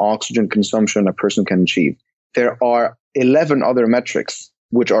maximum oxygen consumption a person can achieve. There are 11 other metrics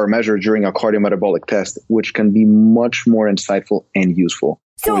which are measured during a cardiometabolic test, which can be much more insightful and useful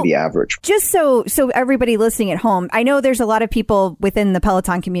for the average. Just so everybody listening at home, I know there's a lot of people within the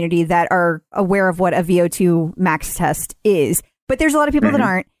Peloton community that are aware of what a VO2 max test is, but there's a lot of people that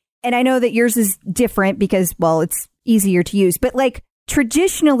aren't. And I know that yours is different because, well, it's easier to use. But like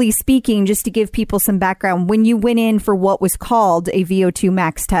traditionally speaking, just to give people some background, when you went in for what was called a VO2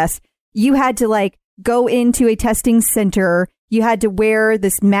 max test, you had to like go into a testing center. You had to wear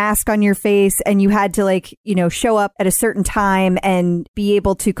this mask on your face and you had to like, you know, show up at a certain time and be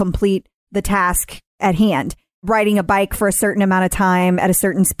able to complete the task at hand, riding a bike for a certain amount of time at a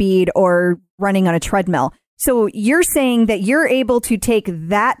certain speed or running on a treadmill. So you're saying that you're able to take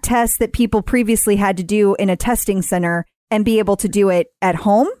that test that people previously had to do in a testing center and be able to do it at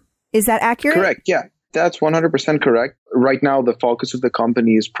home? Is that accurate? Correct. Yeah, that's 100% correct. Right now, the focus of the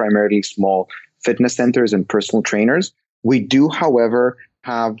company is primarily small fitness centers and personal trainers. We do, however,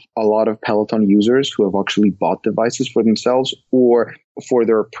 have a lot of Peloton users who have actually bought devices for themselves or for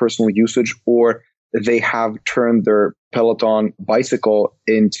their personal usage, or they have turned their Peloton bicycle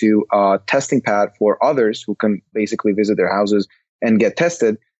into a testing pad for others who can basically visit their houses and get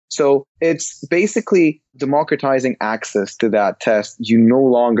tested. So it's basically democratizing access to that test. You no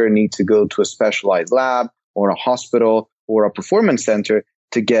longer need to go to a specialized lab or a hospital or a performance center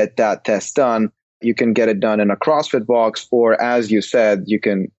to get that test done. You can get it done in a CrossFit box, or as you said, you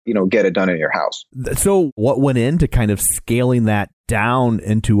can, get it done in your house. So what went into kind of scaling that down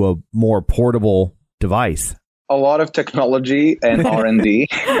into a more portable device? A lot of technology and R&D.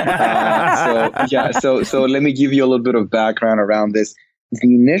 So let me give you a little bit of background around this.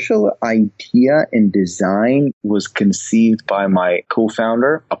 The initial idea and design was conceived by my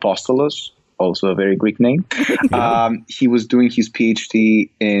co-founder, Apostolos, also a very Greek name. He was doing his PhD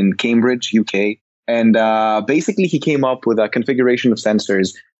in Cambridge, UK. And basically, he came up with a configuration of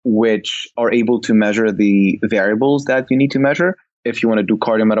sensors which are able to measure the variables that you need to measure if you want to do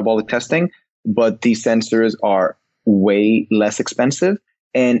cardiometabolic testing. But these sensors are way less expensive.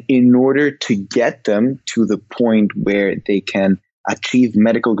 And in order to get them to the point where they can achieve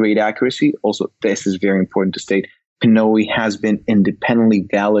medical grade accuracy, also, this is very important to state, PNOE has been independently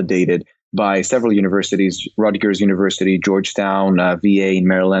validated by several universities, Rutgers University, Georgetown, VA in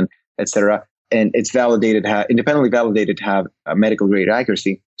Maryland, etc. And it's independently validated to have a medical grade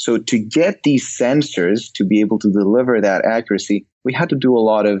accuracy. So to get these sensors to be able to deliver that accuracy, we had to do a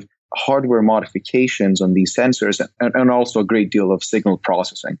lot of hardware modifications on these sensors and also a great deal of signal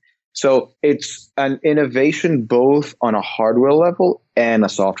processing. So it's an innovation both on a hardware level and a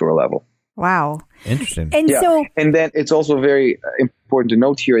software level. Wow. Interesting. And then it's also very important to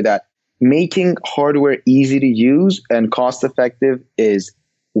note here that making hardware easy to use and cost effective is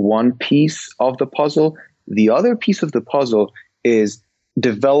one piece of the puzzle. The other piece of the puzzle is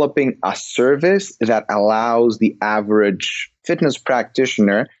developing a service that allows the average fitness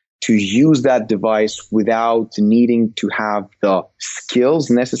practitioner to use that device without needing to have the skills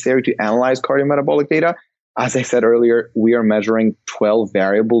necessary to analyze cardiometabolic data. As I said earlier, we are measuring 12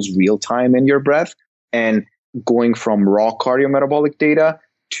 variables real time in your breath, and going from raw cardiometabolic data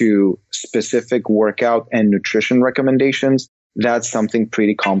to specific workout and nutrition recommendations. That's something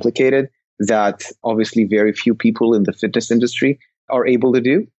pretty complicated that obviously very few people in the fitness industry are able to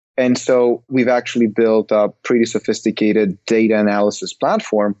do. And so we've actually built a pretty sophisticated data analysis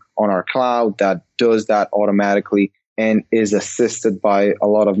platform on our cloud that does that automatically and is assisted by a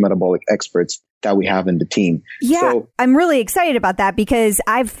lot of metabolic experts that we have in the team. Yeah, so, I'm really excited about that because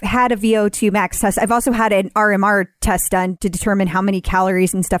I've had a VO2 max test. I've also had an RMR test done to determine how many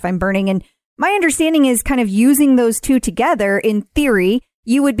calories and stuff I'm burning. And my understanding is kind of using those two together, in theory,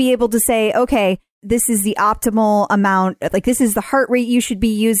 you would be able to say, okay, this is the optimal amount, like this is the heart rate you should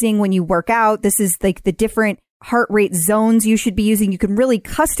be using when you work out. This is like the different heart rate zones you should be using. You can really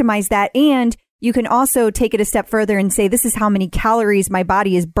customize that. And you can also take it a step further and say, this is how many calories my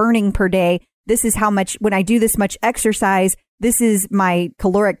body is burning per day. This is how much, when I do this much exercise, this is my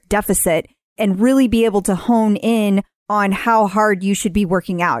caloric deficit, and really be able to hone in on how hard you should be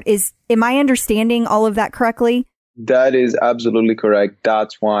working out. Am I understanding all of that correctly? That is absolutely correct.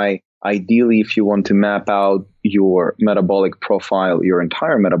 That's why ideally, if you want to map out your metabolic profile, your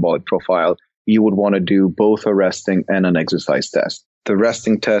entire metabolic profile, you would want to do both a resting and an exercise test. The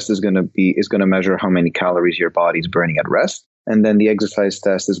resting test is going to measure how many calories your body is burning at rest. And then the exercise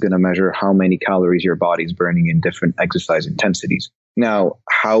test is going to measure how many calories your body is burning in different exercise intensities. Now,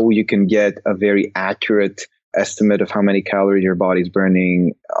 how you can get a very accurate estimate of how many calories your body is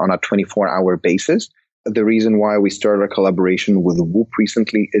burning on a 24-hour basis. The reason why we started a collaboration with Whoop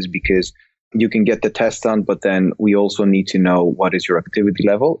recently is because you can get the test done, but then we also need to know what is your activity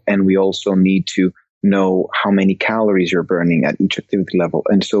level. And we also need to know how many calories you're burning at each activity level.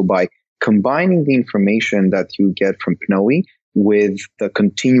 And so by combining the information that you get from PNOE with the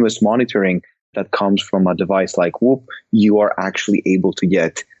continuous monitoring that comes from a device like Whoop, you are actually able to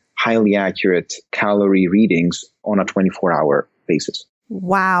get highly accurate calorie readings on a 24-hour basis.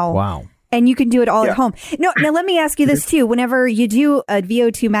 Wow. And you can do it all at home. Now let me ask you this too. Whenever you do a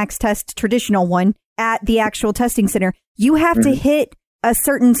VO2 max test, traditional one, at the actual testing center, you have to hit a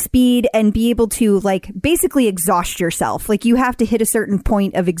certain speed and be able to like basically exhaust yourself. Like you have to hit a certain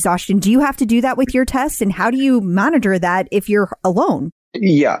point of exhaustion. Do you have to do that with your tests? And how do you monitor that if you're alone?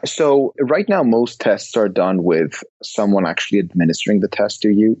 Yeah. So right now, most tests are done with someone actually administering the test to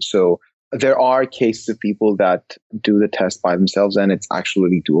you. So there are cases of people that do the test by themselves, and it's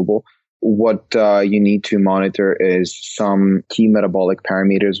actually doable. What you need to monitor is some key metabolic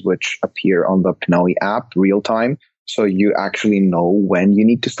parameters which appear on the PNOE app real time. So you actually know when you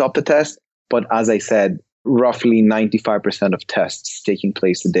need to stop the test. But as I said, roughly 95% of tests taking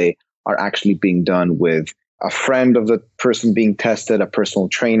place today are actually being done with a friend of the person being tested, a personal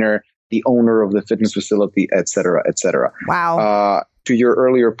trainer, the owner of the fitness facility, et cetera, et cetera. Wow. To your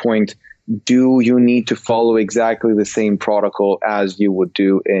earlier point, do you need to follow exactly the same protocol as you would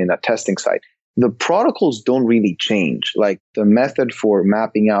do in a testing site? The protocols don't really change. Like the method for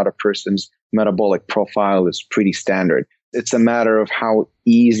mapping out a person's metabolic profile is pretty standard. It's a matter of how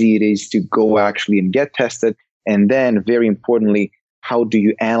easy it is to go actually and get tested. And then very importantly, how do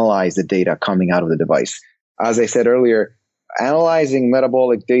you analyze the data coming out of the device? As I said earlier, analyzing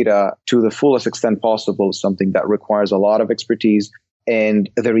metabolic data to the fullest extent possible is something that requires a lot of expertise, And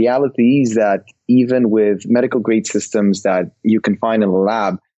the reality is that even with medical grade systems that you can find in the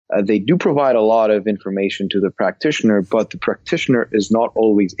lab, they do provide a lot of information to the practitioner, but the practitioner is not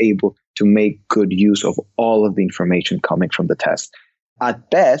always able to make good use of all of the information coming from the test.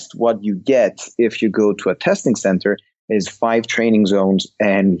 At best, what you get if you go to a testing center is 5 training zones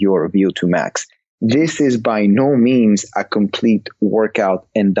and your VO2 max. This is by no means a complete workout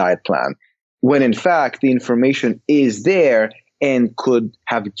and diet plan, when in fact the information is there and could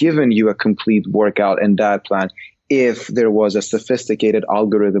have given you a complete workout and diet plan if there was a sophisticated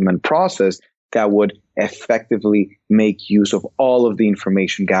algorithm and process that would effectively make use of all of the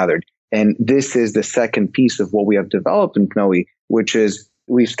information gathered. And this is the second piece of what we have developed in PNOE, which is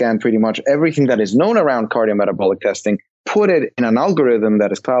we've scanned pretty much everything that is known around cardiometabolic testing, put it in an algorithm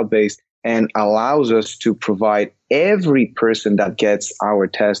that is cloud-based and allows us to provide every person that gets our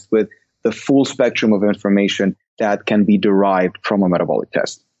test with the full spectrum of information that can be derived from a metabolic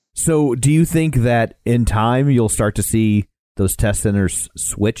test. So do you think that in time you'll start to see those test centers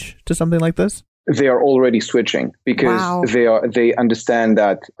switch to something like this? They are already switching because Wow. they understand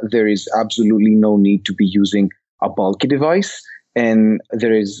that there is absolutely no need to be using a bulky device. And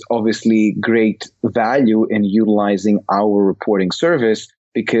there is obviously great value in utilizing our reporting service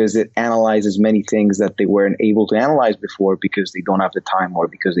because it analyzes many things that they weren't able to analyze before because they don't have the time or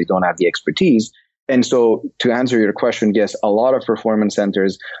because they don't have the expertise. And so to answer your question, yes, a lot of performance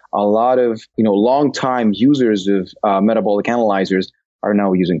centers, a lot of long-time users of metabolic analyzers are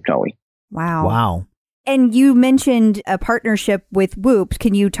now using PNOE. Wow. And you mentioned a partnership with Whoop.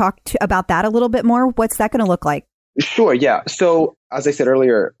 Can you talk about that a little bit more? What's that going to look like? Sure, yeah. So as I said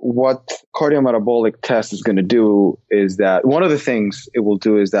earlier, what cardiometabolic test is going to do is that one of the things it will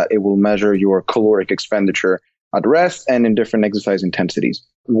do is that it will measure your caloric expenditure at rest and in different exercise intensities.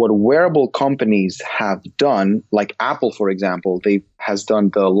 What wearable companies have done, like Apple, for example, has done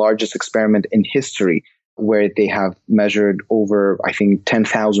the largest experiment in history where they have measured over, I think,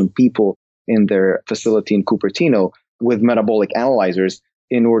 10,000 people in their facility in Cupertino with metabolic analyzers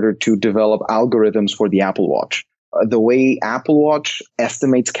in order to develop algorithms for the Apple Watch. The way Apple Watch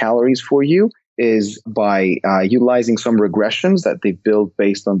estimates calories for you is by utilizing some regressions that they built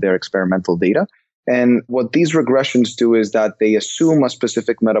based on their experimental data. And what these regressions do is that they assume a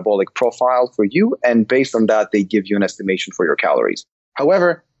specific metabolic profile for you, and based on that, they give you an estimation for your calories.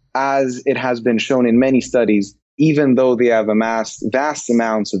 However, as it has been shown in many studies, even though they have amassed vast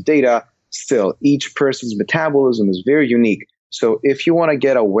amounts of data, still, each person's metabolism is very unique. So if you want to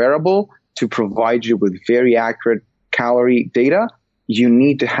get a wearable to provide you with very accurate calorie data, you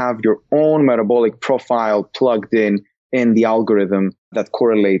need to have your own metabolic profile plugged in the algorithm that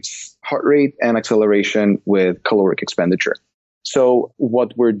correlates heart rate and acceleration with caloric expenditure. So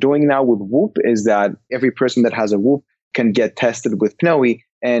what we're doing now with Whoop is that every person that has a Whoop can get tested with PNOE,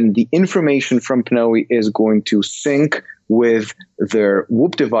 and the information from PNOE is going to sync with their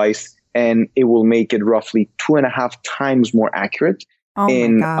Whoop device, and it will make it roughly 2.5 times more accurate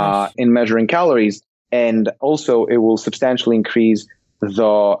in measuring calories. And also it will substantially increase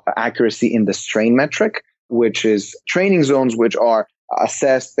the accuracy in the strain metric, which is training zones, which are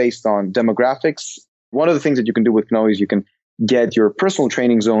assessed based on demographics. One of the things that you can do with PNOE is you can get your personal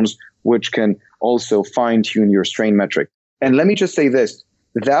training zones, which can also fine tune your strain metric. And let me just say this,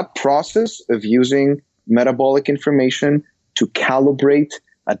 that process of using metabolic information to calibrate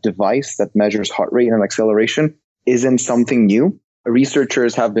a device that measures heart rate and acceleration isn't something new.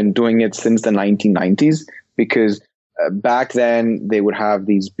 Researchers have been doing it since the 1990s because back then they would have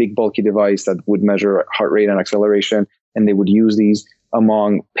these big bulky devices that would measure heart rate and acceleration, and they would use these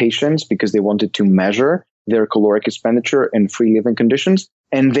among patients because they wanted to measure their caloric expenditure in free living conditions.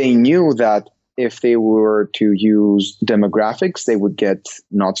 And they knew that if they were to use demographics, they would get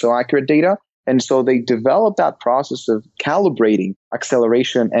not so accurate data. And so they developed that process of calibrating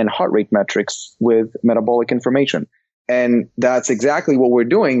acceleration and heart rate metrics with metabolic information. And that's exactly what we're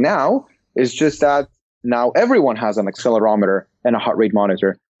doing now. It's just that now everyone has an accelerometer and a heart rate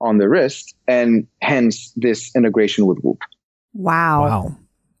monitor on the wrist, and hence this integration with Whoop. Wow.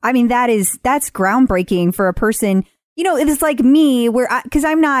 I mean, that's groundbreaking for a person. You know, it's like me, because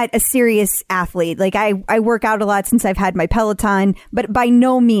I'm not a serious athlete. Like I work out a lot since I've had my Peloton, but by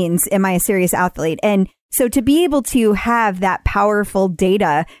no means am I a serious athlete. And so to be able to have that powerful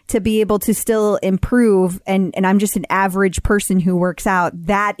data, to be able to still improve, and I'm just an average person who works out,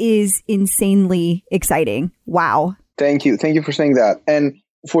 that is insanely exciting. Wow. Thank you. Thank you for saying that. And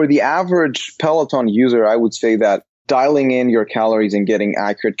for the average Peloton user, I would say that dialing in your calories and getting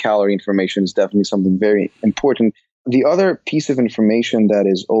accurate calorie information is definitely something very important. The other piece of information that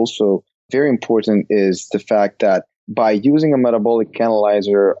is also very important is the fact that by using a metabolic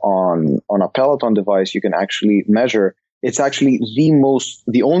analyzer on a Peloton device, you can actually measure. It's actually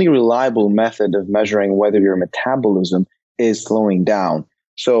the only reliable method of measuring whether your metabolism is slowing down.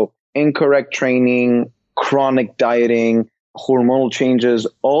 So incorrect training, chronic dieting, hormonal changes,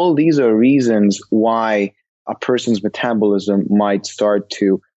 all these are reasons why a person's metabolism might start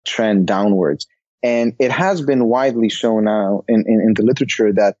to trend downwards. And it has been widely shown now in the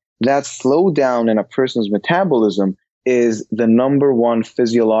literature that slowdown in a person's metabolism is the number one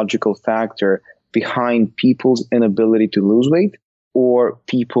physiological factor behind people's inability to lose weight or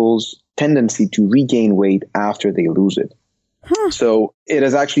people's tendency to regain weight after they lose it. So it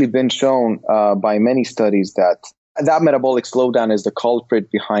has actually been shown by many studies that metabolic slowdown is the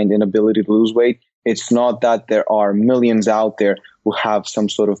culprit behind inability to lose weight. It's not that there are millions out there who have some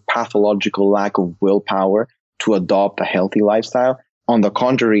sort of pathological lack of willpower to adopt a healthy lifestyle. On the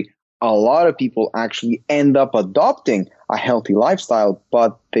contrary, a lot of people actually end up adopting a healthy lifestyle,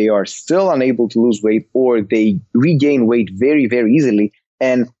 but they are still unable to lose weight or they regain weight very, very easily.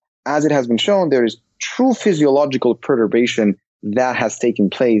 And as it has been shown, there is true physiological perturbation that has taken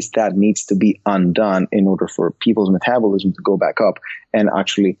place that needs to be undone in order for people's metabolism to go back up and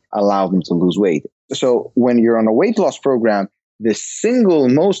actually allow them to lose weight. So when you're on a weight loss program, the single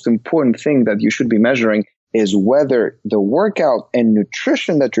most important thing that you should be measuring is whether the workout and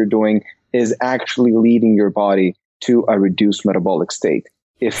nutrition that you're doing is actually leading your body to a reduced metabolic state.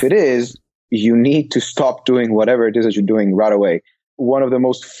 If it is, you need to stop doing whatever it is that you're doing right away. One of the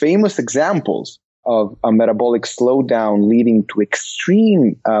most famous examples of a metabolic slowdown leading to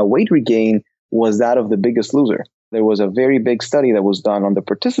extreme weight regain was that of The Biggest Loser. There was a very big study that was done on the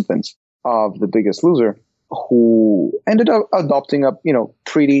participants of The Biggest Loser who ended up adopting a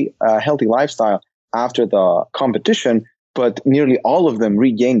pretty healthy lifestyle after the competition, but nearly all of them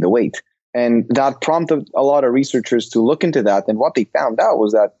regained the weight. And that prompted a lot of researchers to look into that. And what they found out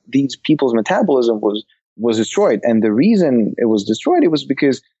was that these people's metabolism was destroyed. And the reason it was destroyed, it was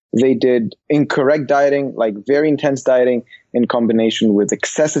because they did incorrect dieting, like very intense dieting in combination with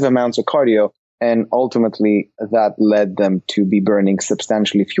excessive amounts of cardio. And ultimately, that led them to be burning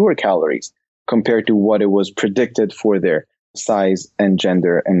substantially fewer calories compared to what it was predicted for their size and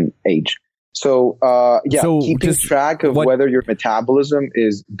gender and age. So, keeping track of whether your metabolism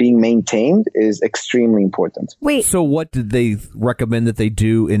is being maintained is extremely important. Wait. So what did they recommend that they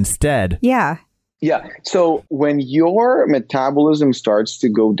do instead? Yeah. Yeah. So when your metabolism starts to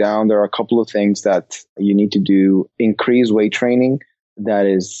go down, there are a couple of things that you need to do. Increase weight training. That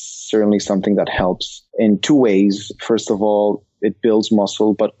is certainly something that helps in two ways. First of all, it builds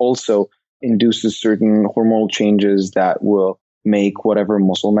muscle, but also induces certain hormonal changes that will make whatever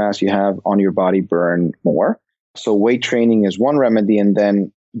muscle mass you have on your body burn more. So weight training is one remedy, and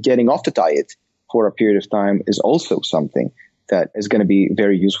then getting off the diet for a period of time is also something that is going to be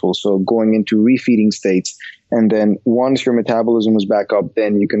very useful. So going into refeeding states, and then once your metabolism is back up,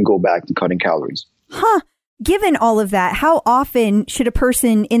 then you can go back to cutting calories. Given all of that, how often should a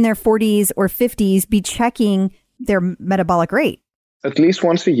person in their 40s or 50s be checking their metabolic rate? At least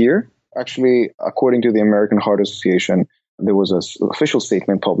once a year. Actually, according to the American Heart Association, there was an official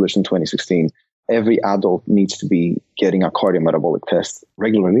statement published in 2016. Every adult needs to be getting a cardiometabolic test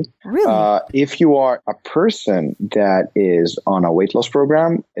regularly. Really? If you are a person that is on a weight loss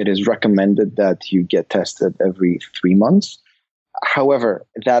program, it is recommended that you get tested every 3 months. However,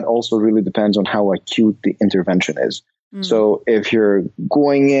 that also really depends on how acute the intervention is. So if you're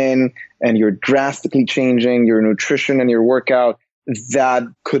going in and you're drastically changing your nutrition and your workout, that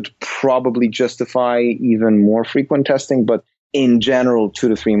could probably justify even more frequent testing. But in general, 2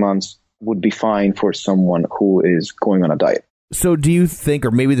 to 3 months would be fine for someone who is going on a diet. So do you think,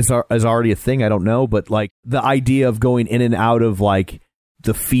 or maybe this is already a thing, I don't know, but like the idea of going in and out of like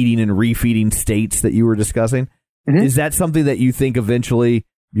the feeding and refeeding states that you were discussing, is that something that you think eventually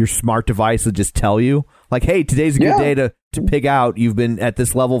your smart device would just tell you? Like, hey, today's a good day to pig out. You've been at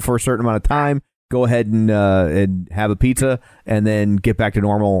this level for a certain amount of time. Go ahead and have a pizza and then get back to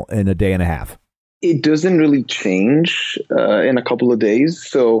normal in a day and a half. It doesn't really change in a couple of days.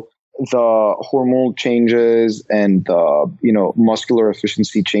 So the hormonal changes and the muscular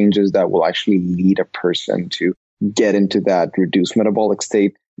efficiency changes that will actually lead a person to get into that reduced metabolic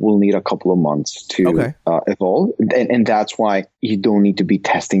state will need a couple of months to evolve. And that's why you don't need to be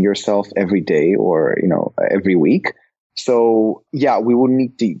testing yourself every day or every week. So yeah, we would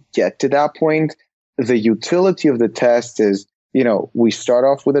need to get to that point. The utility of the test is, we start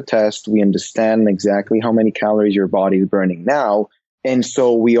off with a test. We understand exactly how many calories your body is burning now. And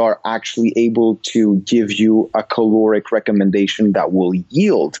so we are actually able to give you a caloric recommendation that will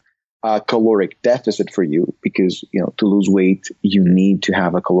yield a caloric deficit for you because, to lose weight, you need to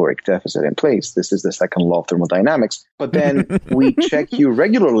have a caloric deficit in place. This is the second law of thermodynamics. But then we check you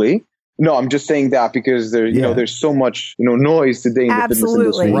regularly. No, I'm just saying that because there's so much, noise today in the fitness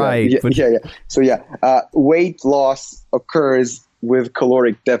industry. Right. So weight loss occurs with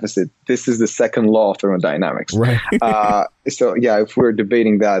caloric deficit. This is the second law of thermodynamics. Right. If we're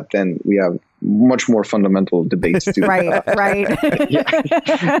debating that, then we have much more fundamental debates too. Right.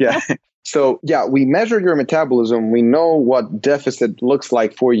 So we measure your metabolism. We know what deficit looks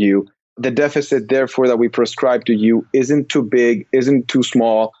like for you. The deficit, therefore, that we prescribe to you isn't too big, isn't too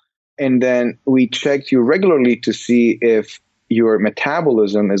small. And then we check you regularly to see if your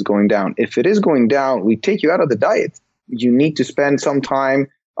metabolism is going down. If it is going down, we take you out of the diet. You need to spend some time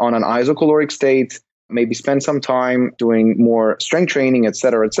on an isocaloric state, maybe spend some time doing more strength training, et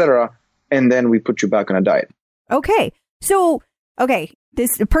cetera, and then we put you back on a diet. Okay. So,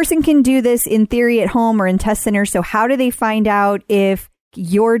 this person can do this in theory at home or in test centers. So how do they find out if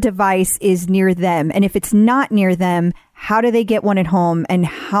your device is near them? And if it's not near them, how do they get one at home? And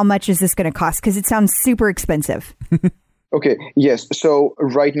how much is this going to cost? Because it sounds super expensive. Okay. Yes. So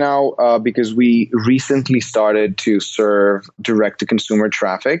right now, because we recently started to serve direct-to-consumer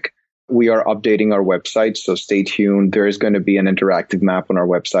traffic, we are updating our website. So stay tuned. There is going to be an interactive map on our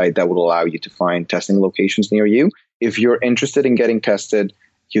website that will allow you to find testing locations near you. If you're interested in getting tested,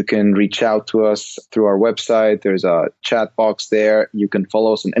 you can reach out to us through our website. There's a chat box there. You can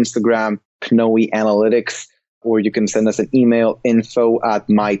follow us on Instagram, Pnoe Analytics, or you can send us an email,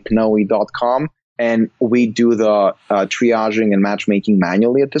 info@mypnoe.com. And we do the triaging and matchmaking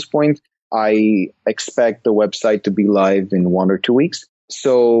manually at this point. I expect the website to be live in 1 or 2 weeks.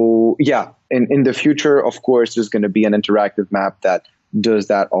 So in the future, of course, there's going to be an interactive map that does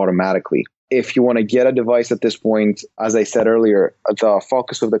that automatically. If you want to get a device at this point, as I said earlier, the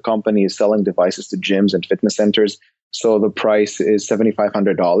focus of the company is selling devices to gyms and fitness centers. So the price is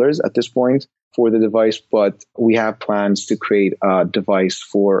 $7,500 at this point for the device, but we have plans to create a device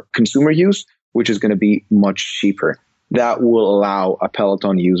for consumer use, which is going to be much cheaper. That will allow a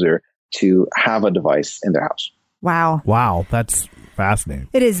Peloton user to have a device in their house. Wow. That's fascinating.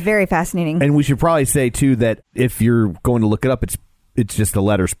 It is very fascinating. And we should probably say, too, that if you're going to look it up, it's just the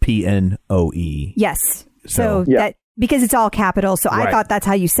letters PNOE. Yes. So that because it's all capital. So I thought that's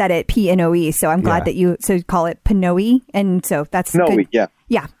how you said it, PNOE. So I'm glad that you call it Pnoe. And so that's good.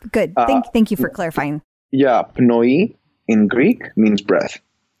 Yeah, good. Thank you for clarifying. Yeah, Pnoe in Greek means breath.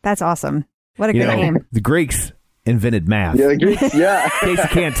 That's awesome. What a good name. The Greeks invented math. Yeah, the Greeks, In case you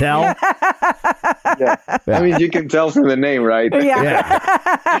can't tell. I mean, you can tell from the name, right? Yeah.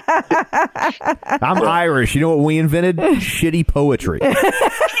 I'm Irish. You know what we invented? Shitty poetry.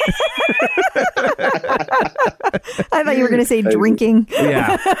 I thought you were going to say drinking.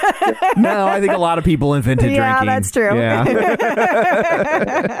 Yeah. No, I think a lot of people invented drinking. Yeah, that's true. Yeah.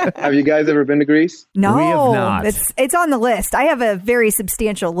 Have you guys ever been to Greece? No. We have not. It's on the list. I have a very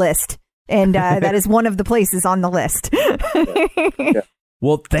substantial list. And that is one of the places on the list.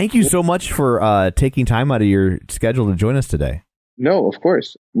 Well, thank you so much for taking time out of your schedule to join us today. No, of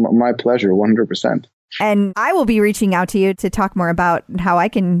course. My pleasure, 100%. And I will be reaching out to you to talk more about how I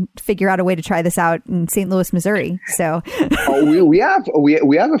can figure out a way to try this out in St. Louis, Missouri. So we have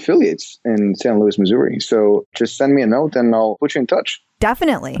affiliates in St. Louis, Missouri. So just send me a note and I'll put you in touch.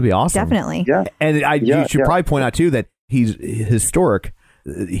 Definitely. That'd be awesome. Definitely. Yeah. And you should probably point out, too, that he's historic.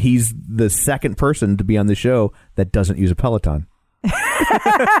 He's the second person to be on the show that doesn't use a Peloton.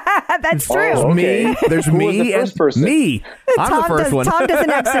 That's true. There's me. There's Who was me the first and person? me. I'm the first one. Tom doesn't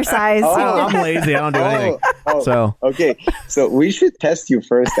exercise. I'm lazy. I don't do anything. So okay. So we should test you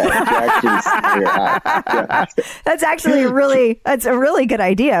first to actually see your act. That's actually a really good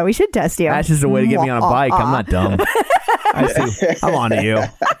idea. We should test you. That's just a way to get me on a bike. I'm not dumb. I'm on to you.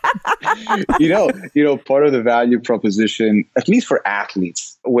 Part of the value proposition, at least for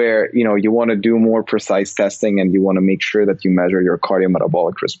athletes, where, you want to do more precise testing and you want to make sure that you measure your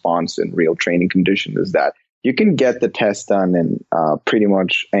cardiometabolic response in real training conditions, is that you can get the test done in pretty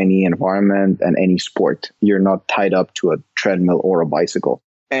much any environment and any sport. You're not tied up to a treadmill or a bicycle.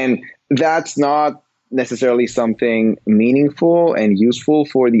 And that's not necessarily something meaningful and useful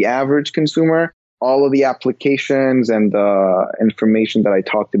for the average consumer. All of the applications and the information that I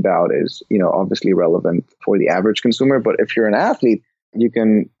talked about is, obviously relevant for the average consumer. But if you're an athlete, You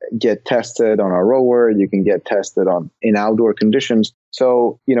can get tested on a rower. You can get tested in outdoor conditions.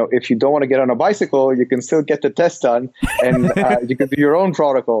 So, if you don't want to get on a bicycle, you can still get the test done, and you can do your own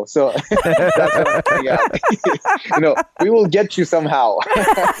protocol. So that's what I'm saying. We will get you somehow.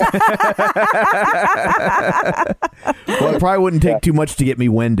 Well, it probably wouldn't take too much to get me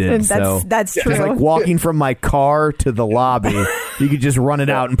winded. That's true. Just like walking from my car to the lobby, you could just run it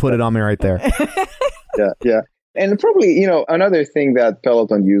out and put it on me right there. Yeah. And probably, another thing that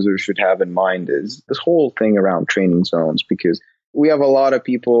Peloton users should have in mind is this whole thing around training zones, because we have a lot of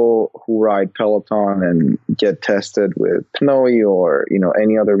people who ride Peloton and get tested with PNOE or,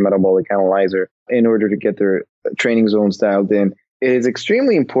 any other metabolic analyzer in order to get their training zones dialed in. It is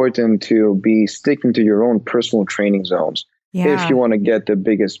extremely important to be sticking to your own personal training zones if you want to get the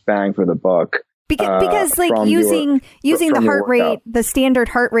biggest bang for the buck. Because like using the heart rate, the standard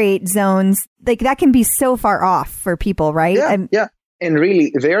heart rate zones, like that can be so far off for people, right? Yeah. And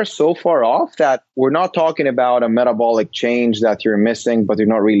really, they're so far off that we're not talking about a metabolic change that you're missing, but you're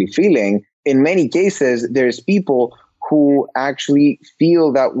not really feeling. In many cases, there's people who actually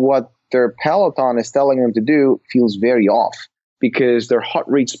feel that what their Peloton is telling them to do feels very off because their heart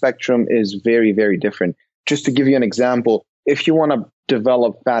rate spectrum is very, very different. Just to give you an example, if you want to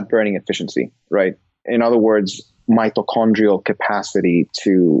develop fat burning efficiency, right? In other words, mitochondrial capacity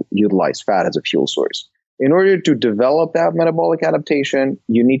to utilize fat as a fuel source. In order to develop that metabolic adaptation,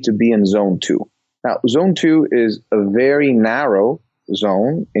 you need to be in zone 2. Now, zone 2 is a very narrow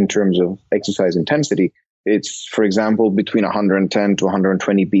zone in terms of exercise intensity. It's, for example, between 110 to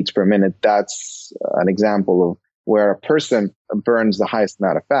 120 beats per minute. That's an example of where a person burns the highest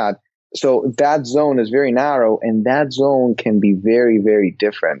amount of fat. So that zone is very narrow, and that zone can be very, very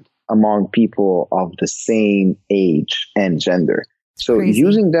different among people of the same age and gender. So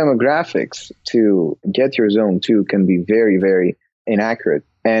using demographics to get your zone 2 can be very, very inaccurate.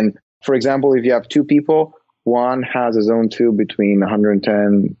 And for example, if you have two people, one has a zone 2 between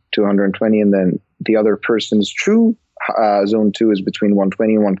 110 to 120, and then the other person's true zone 2 is between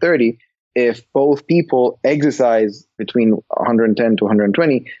 120 and 130. If both people exercise between 110 to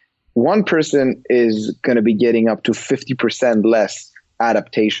 120, one person is going to be getting up to 50% less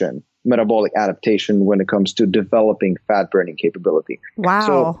metabolic adaptation when it comes to developing fat burning capability. Wow.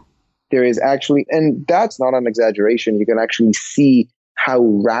 So there is actually, and that's not an exaggeration, you can actually see how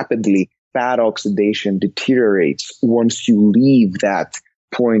rapidly fat oxidation deteriorates once you leave that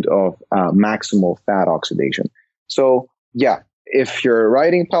point of maximal fat oxidation. So yeah, if you're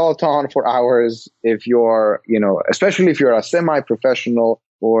riding Peloton for hours, if you're, especially if you're a semi-professional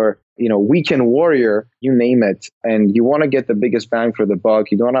or, weekend warrior, you name it, and you want to get the biggest bang for the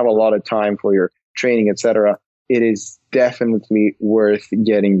buck, you don't have a lot of time for your training, etc., it is definitely worth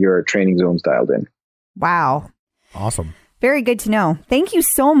getting your training zones dialed in. Wow. Awesome. Very good to know. Thank you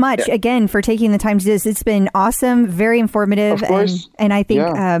so much again for taking the time to do this. It's been awesome, very informative, of course. And I think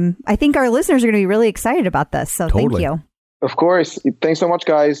our listeners are going to be really excited about this. So Thank you. Of course. Thanks so much,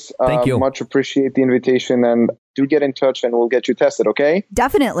 guys. Thank you. Much appreciate the invitation, and do get in touch and we'll get you tested, okay?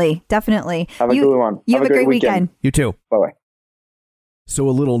 Definitely. Have a good one. You have a great weekend. You too. Bye-bye. So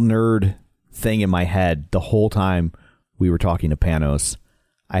a little nerd thing in my head the whole time we were talking to Panos,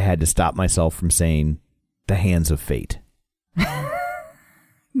 I had to stop myself from saying the hands of fate.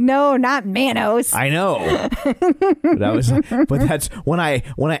 No, not Manos. I know. But that's when I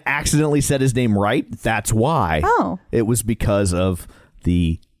accidentally said his name right. That's why. Oh, it was because of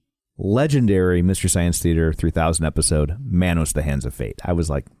the legendary Mystery Science Theater 3000 episode, Manos, the Hands of Fate. I was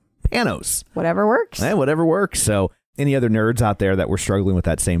like, Panos. Whatever works. Whatever works. So any other nerds out there that were struggling with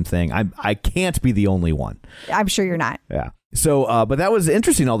that same thing, I can't be the only one. I'm sure you're not. Yeah. So, but that was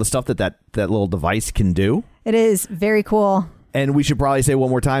interesting, all the stuff that little device can do. It is very cool. And we should probably say one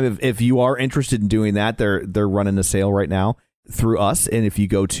more time, if you are interested in doing that, they're running a sale right now through us. And if you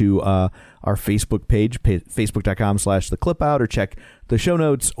go to our Facebook page, facebook.com/theclipout, or check the show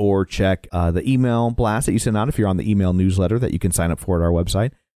notes, or check the email blast that you send out if you're on the email newsletter that you can sign up for at our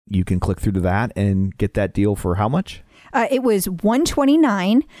website, you can click through to that and get that deal for how much? It was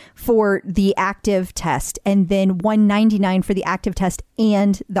 $129 for the active test, and then $199 for the active test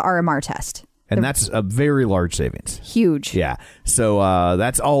and the RMR test. And that's a very large savings. Huge. Yeah. So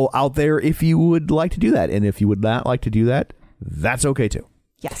that's all out there if you would like to do that. And if you would not like to do that, that's okay too.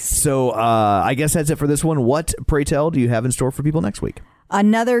 Yes. So I guess that's it for this one. What, pray tell, do you have in store for people next week?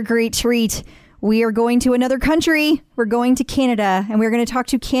 Another great treat. We are going to another country. We're going to Canada, and we're going to talk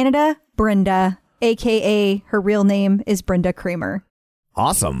to Canada Brenda, a.k.a. her real name is Brenda Kramer.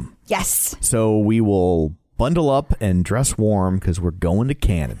 Awesome. Yes. So we will bundle up and dress warm because we're going to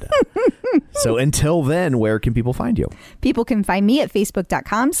Canada. So until then, where can people find you? People can find me at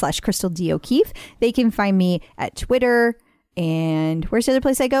facebook.com/Crystal D. O'Keefe. They can find me at Twitter. And where's the other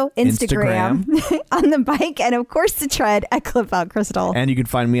place I go? Instagram. On the bike, and of course the tread at Clip Out Crystal. And you can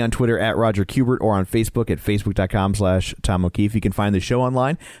find me on Twitter at Roger Kubert or on Facebook at facebook.com/Tom O'Keefe. You can find the show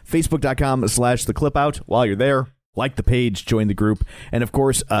online, facebook.com/The Clip Out. While you're there, like the page, join the group, and of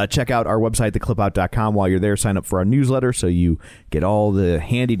course, check out our website, theclipout.com. While you're there, sign up for our newsletter so you get all the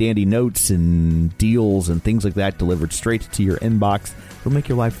handy-dandy notes and deals and things like that delivered straight to your inbox. It'll make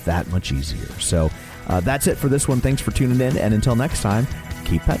your life that much easier. So that's it for this one. Thanks for tuning in, and until next time,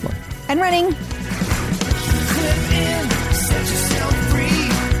 keep pedaling. And running. Clip in, set yourself